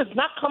 Damian Lillard's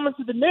not coming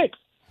to the Knicks.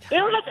 They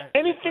don't have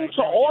anything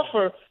to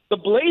offer the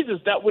Blazers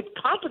that would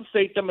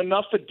compensate them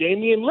enough for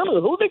Damian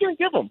Lillard. Who are they going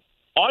to give him?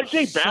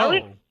 R.J.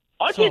 Barrett?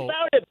 R.J.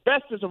 Barrett at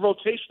best is a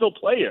rotational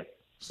player.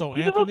 He's a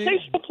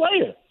rotational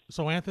player.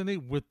 So, Anthony,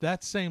 with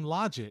that same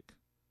logic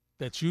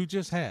that you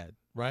just had,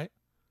 right,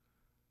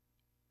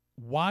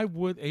 why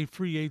would a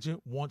free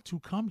agent want to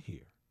come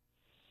here?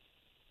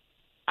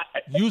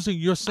 Using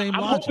your same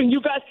logic. I'm hoping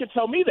you guys can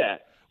tell me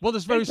that. Well,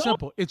 it's very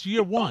simple. It's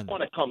year one.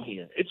 Want to come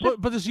here?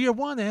 But it's year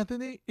one,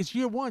 Anthony. It's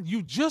year one.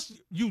 You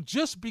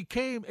just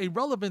became a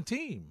relevant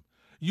team.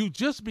 You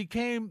just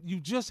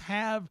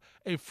have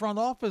a front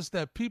office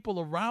that people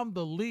around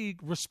the league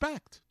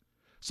respect.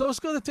 So it's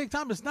going to take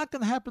time. It's not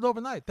going to happen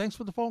overnight. Thanks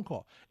for the phone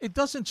call. It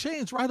doesn't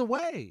change right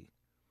away.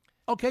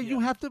 Okay, you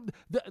have to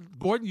 –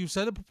 Gordon, you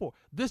said it before.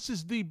 This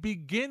is the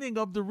beginning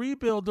of the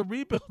rebuild. The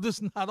rebuild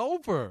is not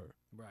over.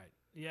 Right.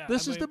 Yeah,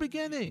 this is the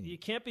beginning. You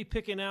can't be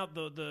picking out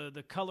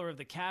the color of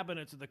the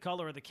cabinets or the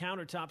color of the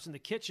countertops in the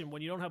kitchen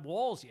when you don't have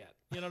walls yet.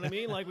 You know what I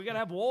mean? Like, we got to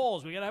have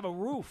walls. We got to have a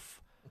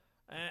roof.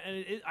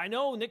 And I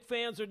know Knicks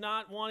fans are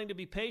not wanting to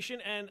be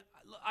patient, and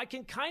I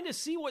can kind of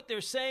see what they're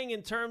saying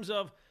in terms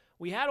of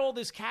we had all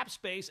this cap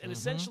space, and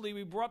essentially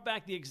we brought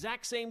back the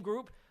exact same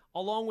group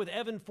along with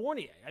Evan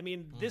Fournier. I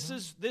mean, this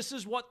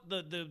is what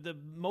the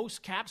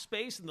most cap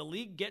space in the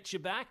league gets you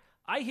back.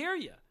 I hear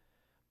you.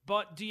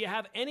 But do you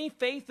have any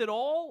faith at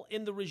all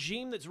in the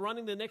regime that's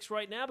running the Knicks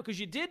right now? Because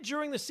you did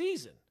during the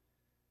season.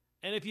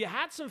 And if you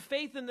had some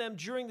faith in them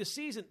during the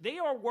season, they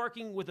are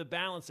working with a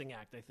balancing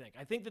act, I think.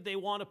 I think that they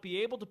want to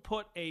be able to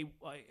put a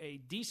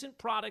decent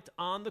product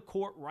on the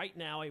court right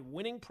now, a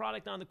winning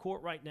product on the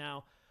court right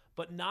now,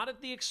 but not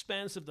at the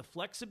expense of the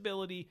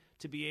flexibility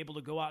to be able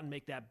to go out and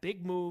make that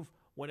big move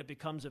when it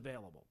becomes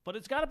available. But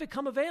it's got to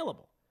become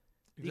available.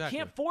 Exactly.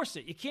 You can't force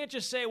it. You can't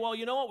just say, well,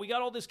 you know what, we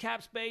got all this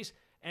cap space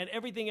and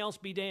everything else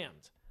be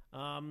damned.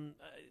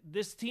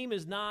 This team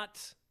is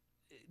not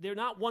 – they're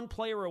not one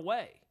player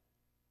away.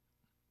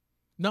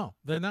 No,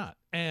 they're not.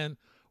 And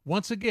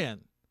once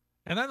again,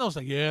 and I know it's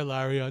like, yeah,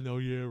 Larry, I know,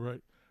 yeah,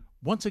 right.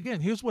 Once again,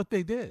 here's what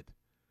they did.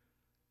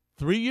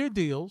 3-year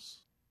deals,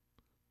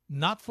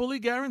 not fully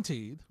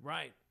guaranteed.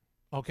 Right.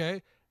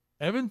 Okay.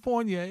 Evan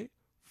Fournier,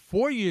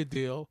 4-year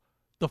deal.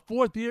 The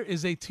 4th year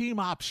is a team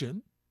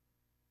option.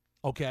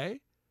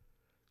 Okay.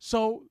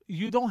 So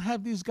you don't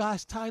have these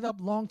guys tied up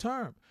long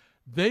term.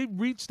 They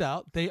reached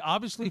out. They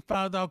obviously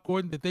found out,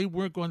 Gordon, that they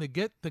weren't going to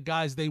get the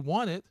guys they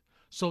wanted.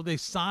 So they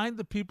signed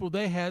the people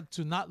they had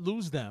to not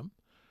lose them.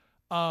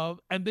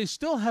 And they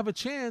still have a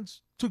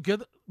chance to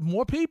get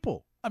more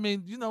people. I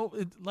mean, you know,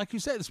 like you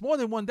said, it's more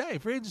than one day.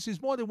 Free agency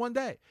is more than one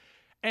day.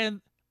 And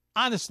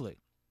honestly,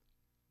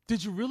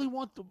 did you really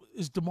want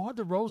is DeMar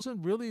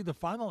DeRozan really the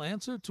final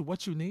answer to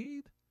what you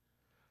need?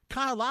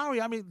 Kyle Lowry,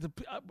 I mean,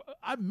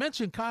 I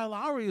mentioned Kyle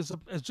Lowry as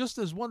just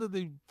as one of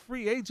the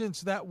free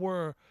agents that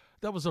was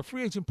a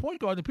free agent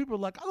point guard, and people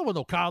were like, I don't want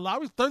no Kyle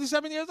Lowry. He's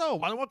 37 years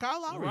old. I don't want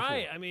Kyle Lowry.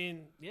 Right. I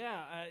mean,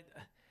 yeah,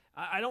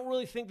 I don't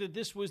really think that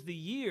this was the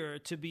year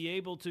to be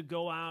able to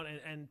go out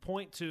and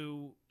point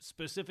to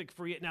specific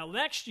free. Now,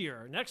 next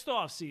year, next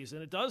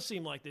offseason, it does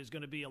seem like there's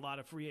going to be a lot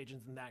of free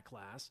agents in that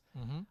class.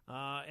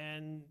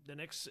 And the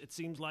Knicks, it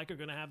seems like, are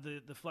going to have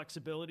the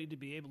flexibility to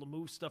be able to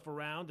move stuff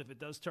around if it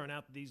does turn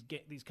out that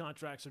these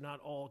contracts are not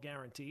all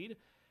guaranteed.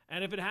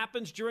 And if it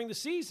happens during the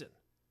season,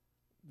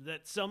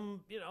 that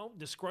some,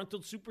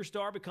 disgruntled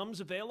superstar becomes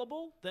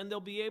available, then they'll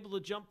be able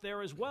to jump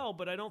there as well.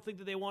 But I don't think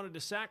that they wanted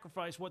to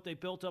sacrifice what they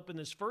built up in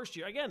this first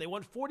year. Again, they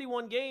won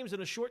 41 games in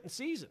a shortened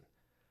season.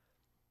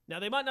 Now,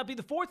 they might not be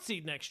the 4th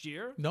seed next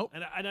year. Nope.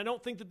 And I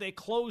don't think that they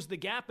closed the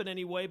gap in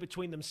any way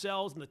between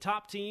themselves and the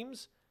top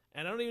teams.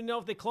 And I don't even know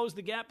if they closed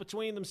the gap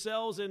between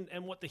themselves and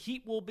what the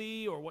Heat will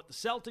be or what the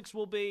Celtics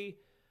will be.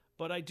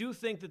 But I do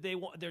think that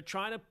they're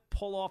trying to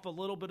pull off a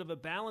little bit of a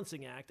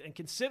balancing act. And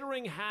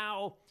considering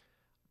how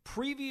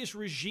previous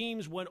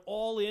regimes went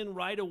all in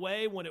right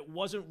away when it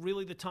wasn't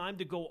really the time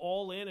to go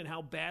all in and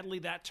how badly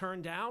that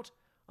turned out,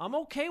 I'm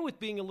okay with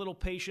being a little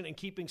patient and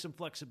keeping some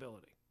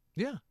flexibility.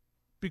 Yeah,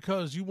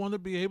 because you want to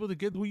be able to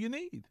get who you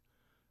need.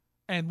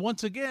 And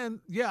once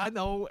again, yeah, I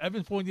know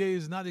Evan Fournier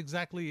is not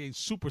exactly a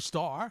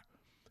superstar,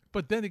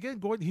 but then again,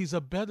 Gordon, he's a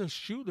better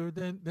shooter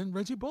than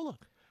Reggie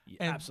Bullock. Yeah,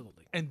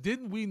 absolutely. And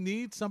didn't we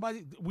need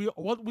somebody?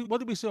 What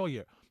did we say all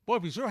year? Boy,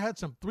 we sure had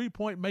some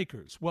 3-point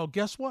makers. Well,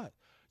 guess what?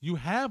 You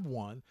have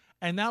one,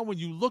 and now when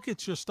you look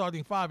at your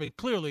starting 5, and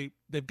clearly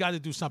they've got to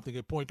do something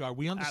at point guard.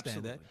 We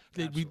understand that.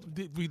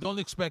 We don't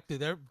expect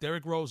that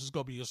Derrick Rose is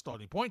going to be your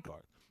starting point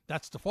guard.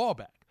 That's the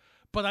fallback.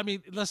 But, I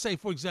mean, let's say,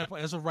 for example,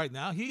 as of right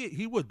now,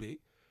 he would be.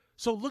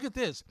 So look at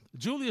this.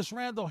 Julius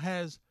Randle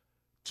has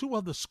 2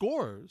 other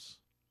scorers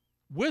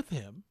with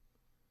him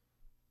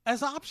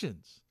as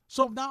options.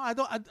 So now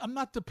I'm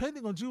not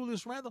depending on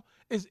Julius Randle.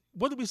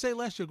 What did we say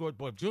last year, Gordon?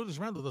 Boy, if Julius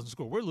Randle doesn't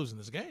score, we're losing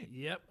this game.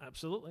 Yep,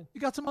 absolutely.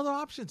 You got some other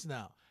options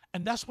now.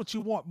 And that's what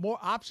you want, more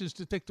options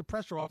to take the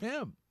pressure off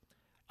him.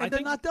 And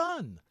they're not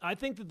done. I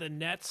think that the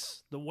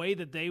Nets, the way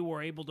that they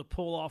were able to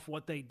pull off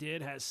what they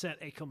did, has set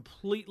a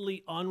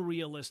completely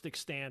unrealistic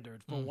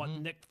standard for what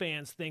Knicks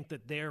fans think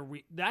that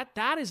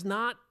that is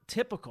not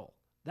typical.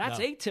 That's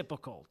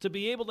atypical. To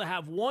be able to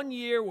have 1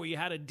 year where you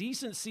had a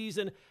decent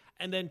season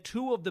and then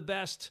 2 of the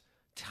best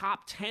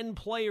top 10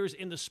 players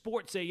in the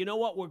sport say, you know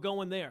what, we're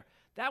going there.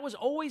 That was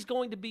always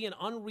going to be an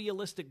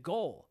unrealistic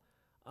goal.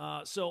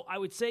 So I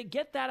would say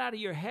get that out of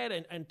your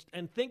head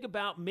and think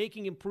about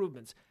making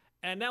improvements.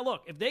 And now,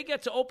 look, if they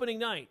get to opening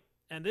night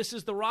and this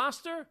is the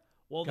roster,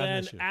 well,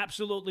 then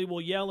absolutely we'll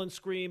yell and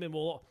scream and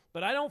we'll.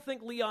 But I don't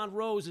think Leon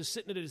Rose is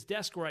sitting at his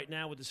desk right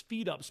now with his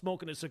feet up,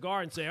 smoking a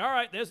cigar and say, all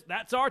right,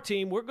 that's our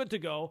team. We're good to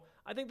go.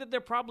 I think that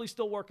they're probably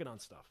still working on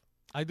stuff.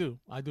 I do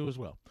as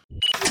well.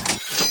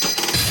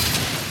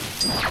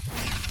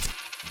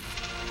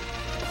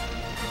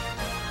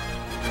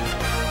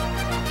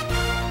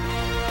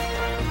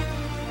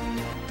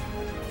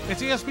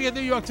 It's ESPN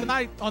New York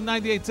Tonight on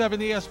 98.7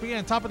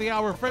 ESPN. Top of the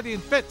hour, Freddie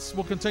and Fitz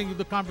will continue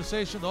the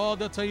conversation. They'll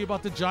tell you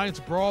about the Giants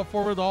brawl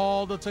for it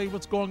all. They'll tell you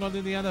what's going on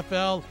in the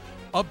NFL,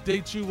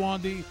 update you on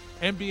the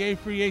NBA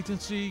free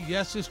agency.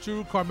 Yes, it's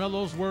true.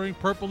 Carmelo's wearing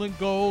purple and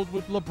gold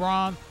with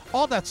LeBron,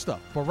 all that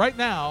stuff. But right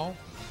now,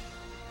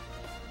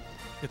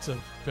 it's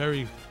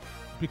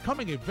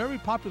becoming a very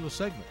popular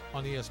segment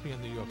on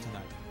ESPN New York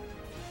Tonight.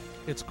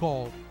 It's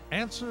called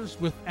Answers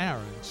with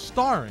Aaron,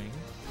 starring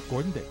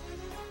Gordon Davis.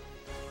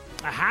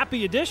 A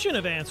happy edition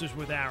of Answers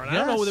with Aaron. Yes.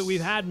 I don't know that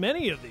we've had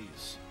many of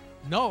these.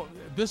 No,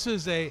 this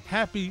is a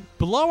happy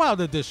blowout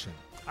edition.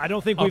 I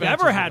don't think we've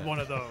ever had one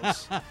of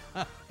those.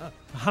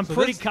 I'm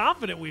pretty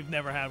confident we've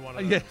never had one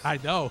of those. Yeah, I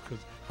know,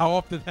 because how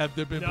often have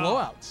there been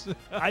blowouts?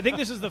 I think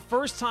this is the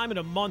first time in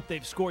a month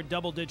they've scored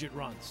double-digit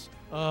runs.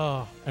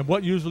 And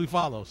what usually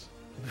follows?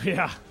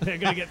 Yeah, they're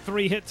going to get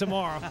 3 hit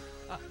tomorrow.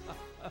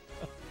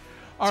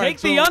 All Take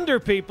the under,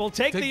 people.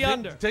 Take the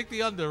under. Take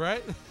the under,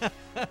 right?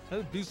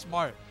 Be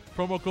smart.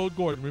 Promo code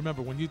Gordon.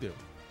 Remember when you do.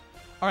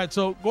 All right,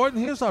 so Gordon,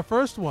 here's our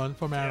first one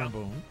from Aaron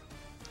Boone.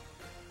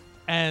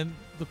 And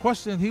the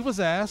question he was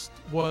asked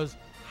was,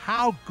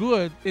 how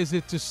good is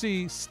it to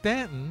see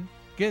Stanton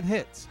get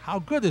hits? How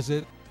good is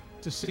it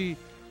to see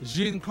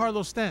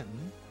Giancarlo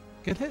Stanton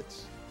get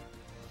hits?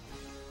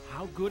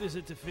 How good is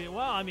it to feel?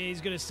 Well, I mean,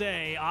 he's going to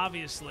say,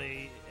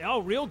 obviously,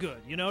 real good.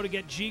 You know, to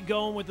get G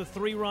going with the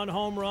 3-run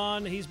home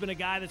run. He's been a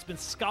guy that's been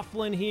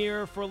scuffling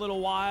here for a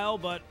little while,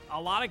 but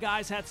a lot of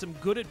guys had some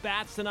good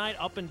at-bats tonight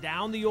up and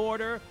down the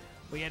order.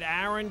 We had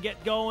Aaron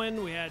get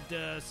going. We had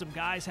some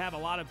guys have a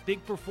lot of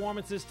big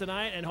performances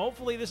tonight, and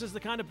hopefully this is the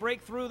kind of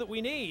breakthrough that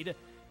we need,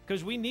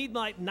 because we need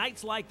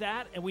nights like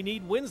that, and we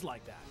need wins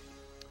like that.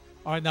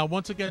 All right, now,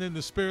 once again, in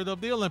the spirit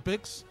of the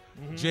Olympics,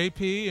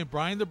 JP and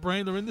Brian the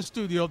Brain are in the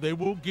studio. They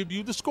will give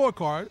you the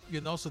scorecard,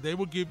 so they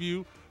will give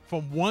you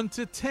from 1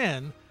 to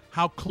 10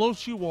 how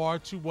close you are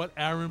to what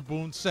Aaron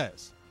Boone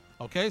says.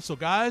 Okay, so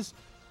guys,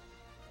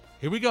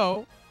 here we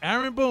go.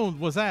 Aaron Boone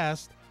was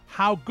asked,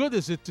 how good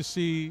is it to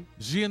see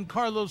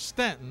Giancarlo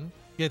Stanton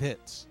get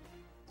hits?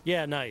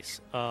 Yeah,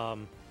 nice.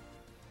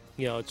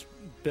 It's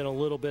been a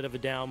little bit of a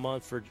down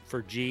month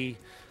for G.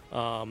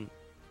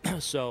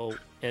 So,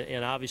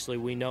 and obviously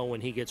we know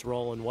when he gets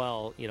rolling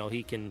well,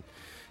 he can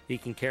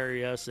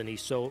carry us, and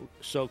he's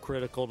so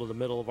critical to the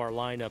middle of our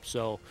lineup.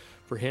 So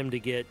for him to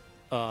get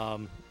a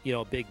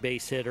big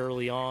base hit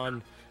early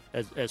on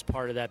as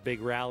part of that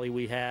big rally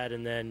we had,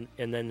 and then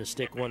to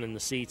stick one in the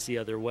seats the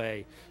other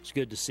way, it's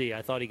good to see.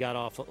 I thought he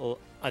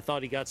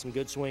got some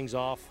good swings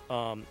off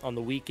on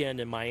the weekend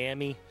in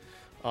Miami.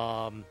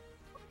 And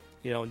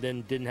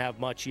then didn't have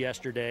much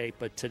yesterday,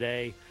 but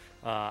today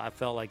I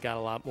felt like got a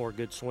lot more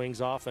good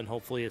swings off, and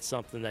hopefully it's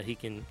something that he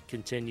can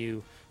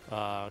continue,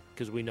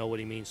 because we know what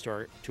he means to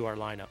our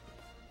lineup.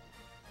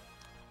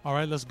 All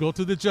right, let's go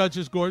to the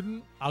judges,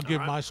 Gordon. I'll give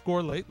my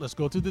score late. Let's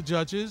go to the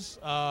judges.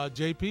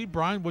 JP,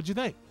 Brian, what'd you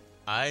think?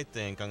 I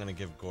think I'm going to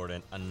give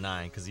Gordon a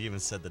 9, because he even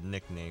said the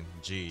nickname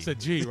G. Said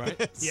G,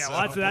 right? Yeah,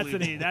 well,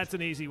 that's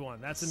an easy one.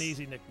 That's an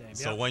easy nickname.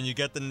 So when you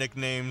get the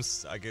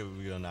nicknames, I give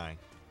you a 9.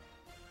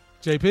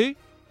 JP?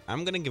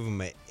 I'm going to give him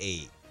an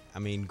 8. I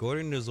mean,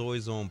 Gordon is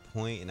always on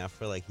point, and I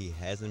feel like he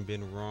hasn't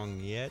been wrong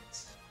yet.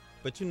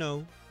 But, can't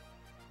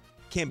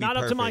be not perfect.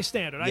 up to my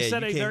standard. Yeah, I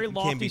set a very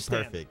lofty can't be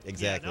standard. perfect.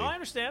 Exactly. Yeah, no, I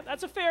understand.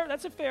 That's a fair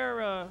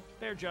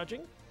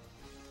judging.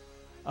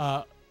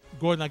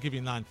 Gordon, I'll give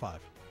you 9.5.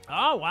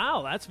 Oh,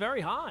 wow, that's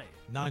very high.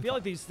 9.5. I feel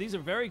like these are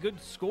very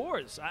good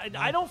scores.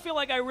 I don't feel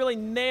like I really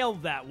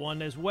nailed that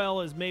one as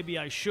well as maybe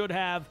I should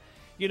have.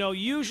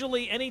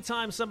 Usually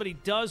anytime somebody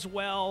does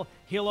well,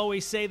 he'll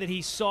always say that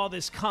he saw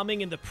this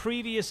coming in the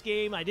previous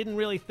game. I didn't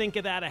really think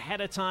of that ahead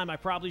of time. I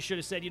probably should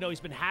have said, he's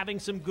been having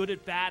some good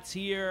at-bats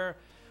here.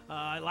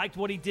 I liked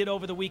what he did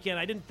over the weekend.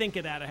 I didn't think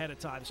of that ahead of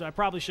time, so I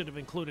probably should have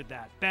included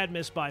that. Bad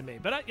miss by me.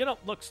 But,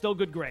 look, still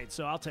good grade,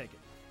 so I'll take it.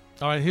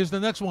 All right, here's the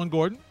next one,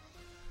 Gordon.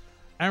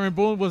 Aaron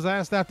Boone was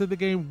asked after the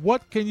game,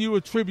 what can you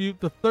attribute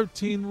the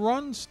 13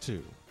 runs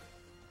to?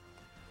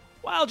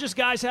 Well, just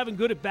guys having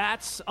good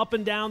at-bats up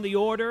and down the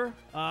order.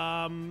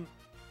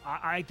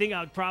 I think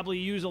I'd probably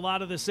use a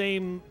lot of the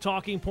same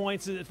talking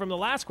points from the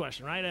last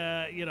question,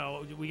 right?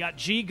 We got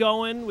G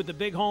going with the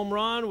big home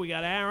run. We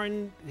got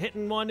Aaron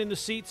hitting one in the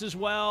seats as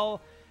well.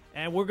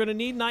 And we're going to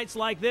need nights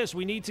like this.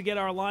 We need to get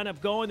our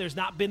lineup going. There's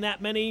not been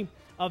that many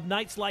of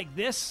nights like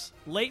this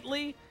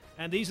lately.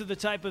 And these are the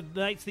type of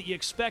nights that you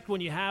expect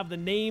when you have the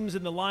names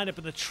in the lineup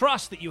and the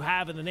trust that you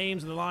have in the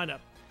names in the lineup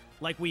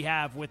like we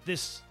have with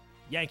this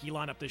Yankee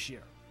lineup this year.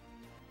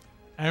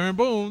 Aaron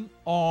Boone,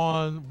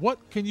 on what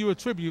can you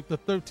attribute the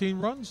 13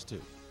 runs to?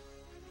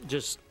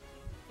 Just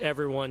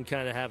everyone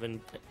kind of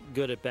having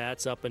good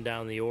at-bats up and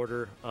down the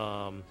order. We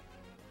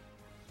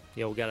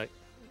got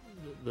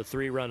the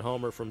 3-run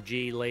homer from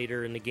G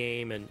later in the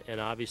game, and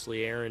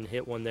obviously Aaron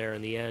hit one there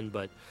in the end,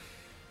 but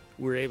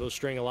we were able to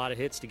string a lot of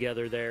hits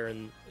together there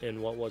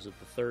in what was it,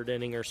 the third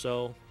inning or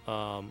so,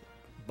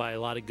 by a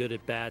lot of good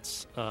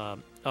at-bats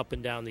up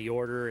and down the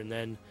order, and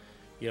then,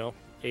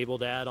 able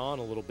to add on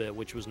a little bit,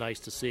 which was nice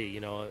to see.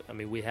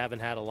 We haven't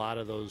had a lot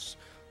of those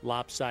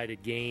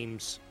lopsided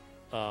games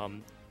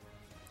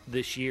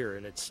this year,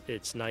 and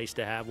it's nice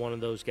to have one of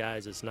those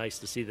guys. It's nice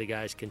to see the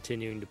guys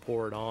continuing to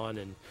pour it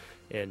on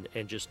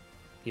and just,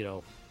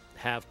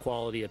 have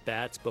quality at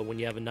bats. But when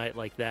you have a night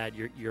like that,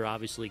 you're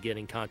obviously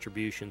getting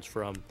contributions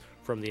from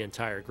the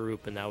entire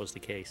group, and that was the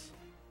case.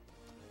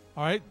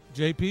 All right,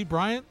 JP,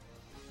 Bryant,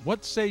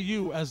 what say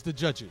you as the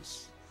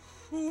judges?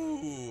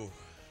 Ooh,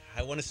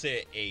 I want to say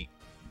an 8.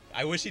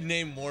 I wish he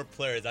named more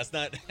players. That's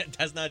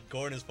not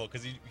Gordon's fault,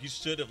 because he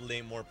should have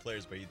named more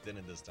players, but he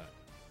didn't this time.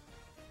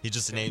 He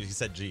just named. He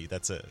said G.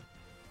 That's it.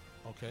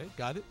 Okay,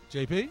 got it.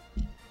 JP.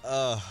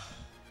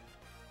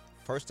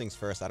 First things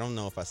first. I don't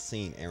know if I've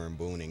seen Aaron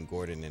Boone and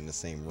Gordon in the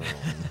same room.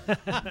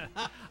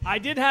 I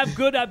did have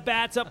good at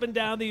bats up and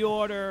down the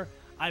order.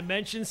 I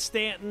mentioned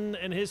Stanton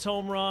and his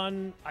home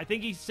run. I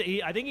think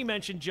he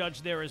mentioned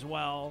Judge there as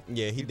well.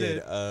 Yeah, he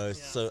did.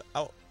 So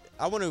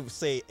I want to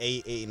say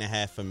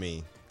 8.5 for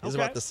me. It's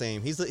about the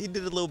same. He did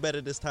a little better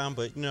this time,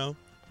 but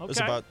it's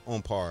about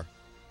on par.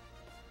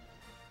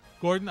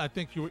 Gordon, I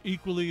think you were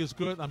equally as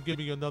good. I'm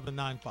giving you another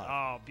 9.5.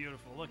 Oh,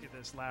 beautiful. Look at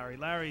this, Larry.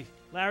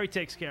 Larry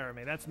takes care of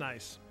me. That's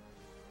nice.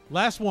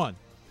 Last one.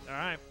 All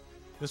right.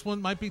 This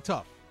one might be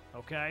tough.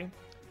 Okay.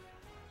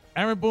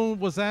 Aaron Boone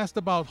was asked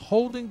about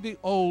holding the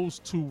O's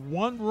to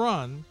 1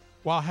 run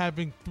while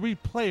having 3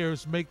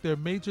 players make their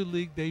major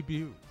league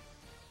debut.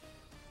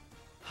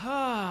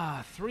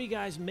 3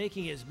 guys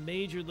making his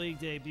major league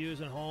debuts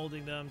and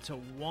holding them to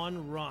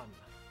 1 run.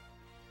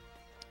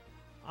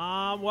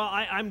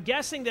 I'm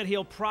guessing that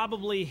he'll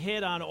probably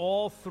hit on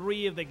all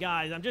 3 of the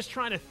guys. I'm just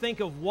trying to think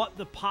of what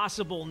the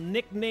possible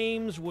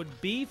nicknames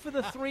would be for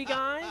the 3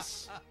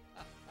 guys.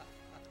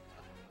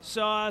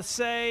 So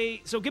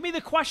give me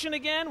the question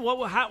again.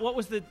 What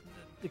was the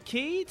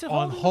key to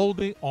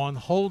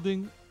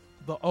holding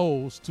the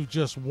O's to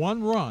just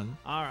 1 run?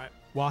 All right.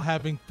 While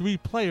having 3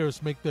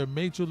 players make their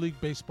Major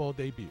League Baseball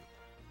debut.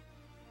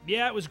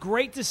 Yeah, it was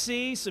great to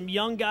see some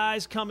young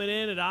guys coming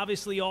in. It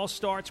obviously all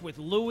starts with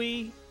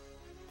Louis,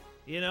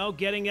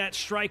 getting that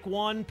strike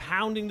 1,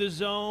 pounding the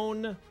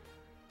zone,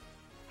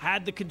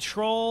 had the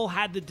control,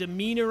 had the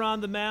demeanor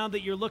on the mound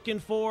that you're looking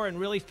for, and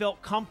really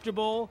felt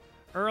comfortable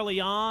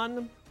early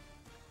on.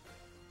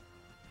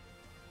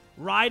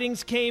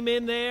 Ridings came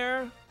in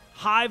there,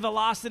 high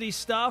velocity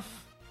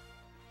stuff,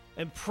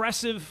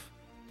 impressive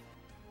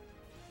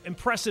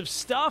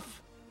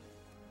stuff,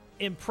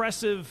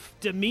 impressive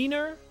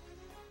demeanor.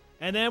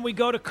 And then we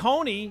go to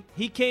Coney.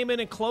 He came in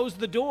and closed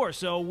the door.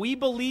 So we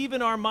believe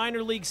in our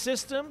minor league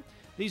system.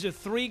 These are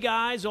 3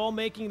 guys all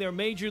making their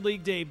major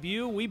league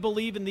debut. We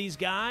believe in these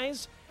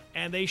guys,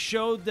 and they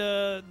showed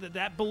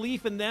that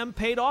belief in them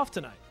paid off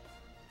tonight.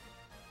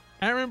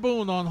 Aaron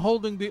Boone on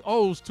holding the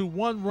O's to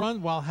 1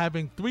 run while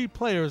having 3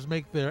 players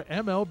make their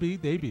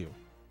MLB debut.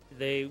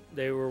 They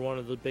were one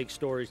of the big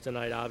stories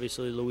tonight.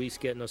 Obviously, Luis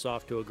getting us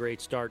off to a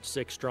great start,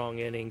 6 strong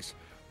innings.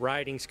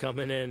 Ridings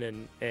coming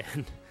in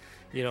and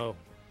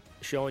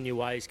showing you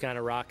why he's kind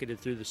of rocketed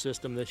through the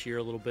system this year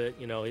a little bit.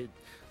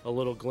 A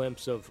little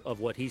glimpse of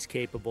what he's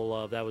capable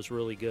of. That was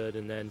really good.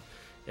 And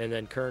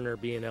then Kerner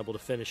being able to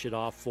finish it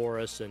off for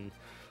us and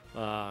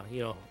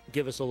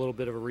give us a little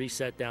bit of a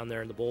reset down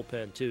there in the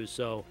bullpen too.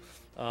 So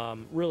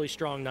really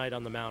strong night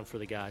on the mound for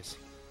the guys.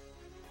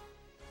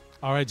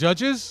 All right,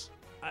 judges.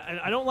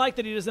 I don't like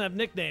that he doesn't have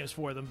nicknames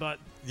for them, but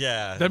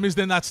yeah, that means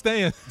they're not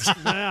staying.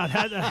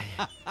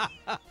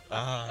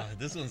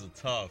 This one's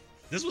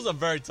This was a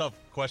very tough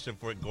question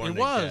for Gordon.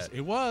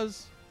 It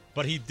was.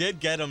 But he did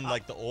get him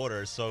like the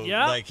order, so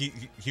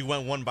he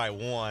went 1 by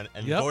 1,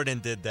 and Gordon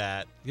did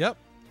that. Yep.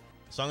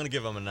 So I'm gonna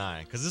give him a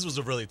 9 because this was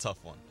a really tough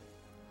one.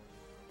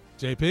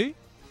 JP.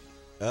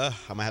 I'm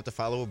gonna have to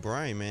follow with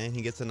Brian, man.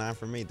 He gets a 9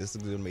 for me. This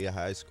is gonna be a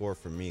high score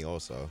for me,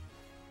 also.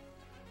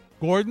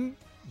 Gordon,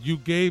 you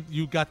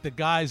got the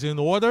guys in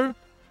order,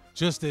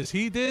 just as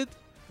he did.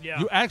 Yeah.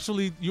 You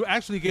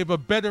actually gave a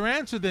better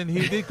answer than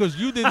he did because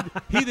he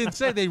didn't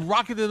say they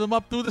rocketed him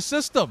up through the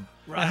system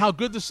and how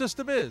good the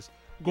system is.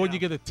 Gordon, you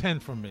get a 10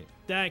 from me.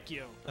 Thank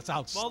you. That's Well,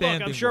 outstanding.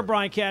 look, I'm sure work.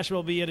 Brian Cashman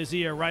will be in his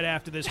ear right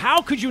after this.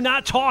 How could you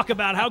not talk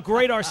about how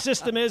great our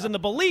system is and the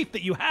belief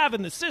that you have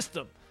in the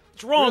system?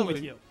 What's wrong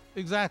with you?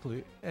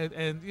 Exactly.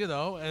 And you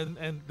know,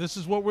 and this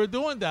is what we're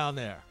doing down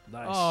there.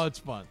 Nice. Oh, it's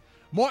fun.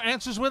 More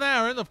answers with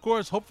Aaron, of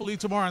course, hopefully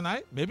tomorrow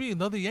night. Maybe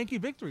another Yankee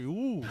victory.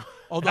 Ooh.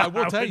 Although I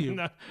will tell you.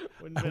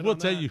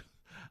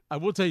 I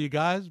will tell you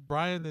guys,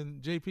 Brian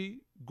and JP,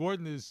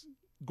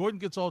 Gordon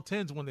gets all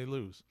 10s when they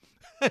lose.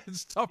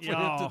 It's tough for him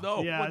to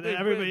know. Yeah, when they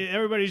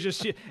everybody's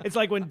just. It's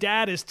like when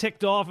Dad is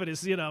ticked off and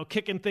is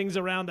kicking things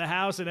around the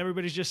house, and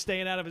everybody's just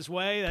staying out of his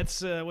way.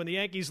 That's when the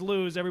Yankees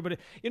lose. Everybody,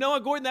 you know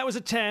what, Gordon? That was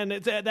a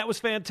 10. That was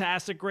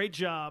fantastic. Great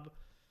job.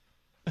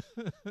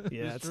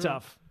 Yeah, it's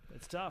tough.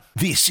 It's tough.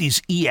 This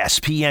is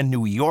ESPN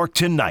New York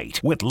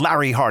Tonight with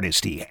Larry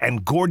Hardesty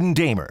and Gordon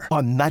Damer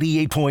on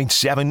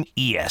 98.7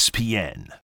 ESPN.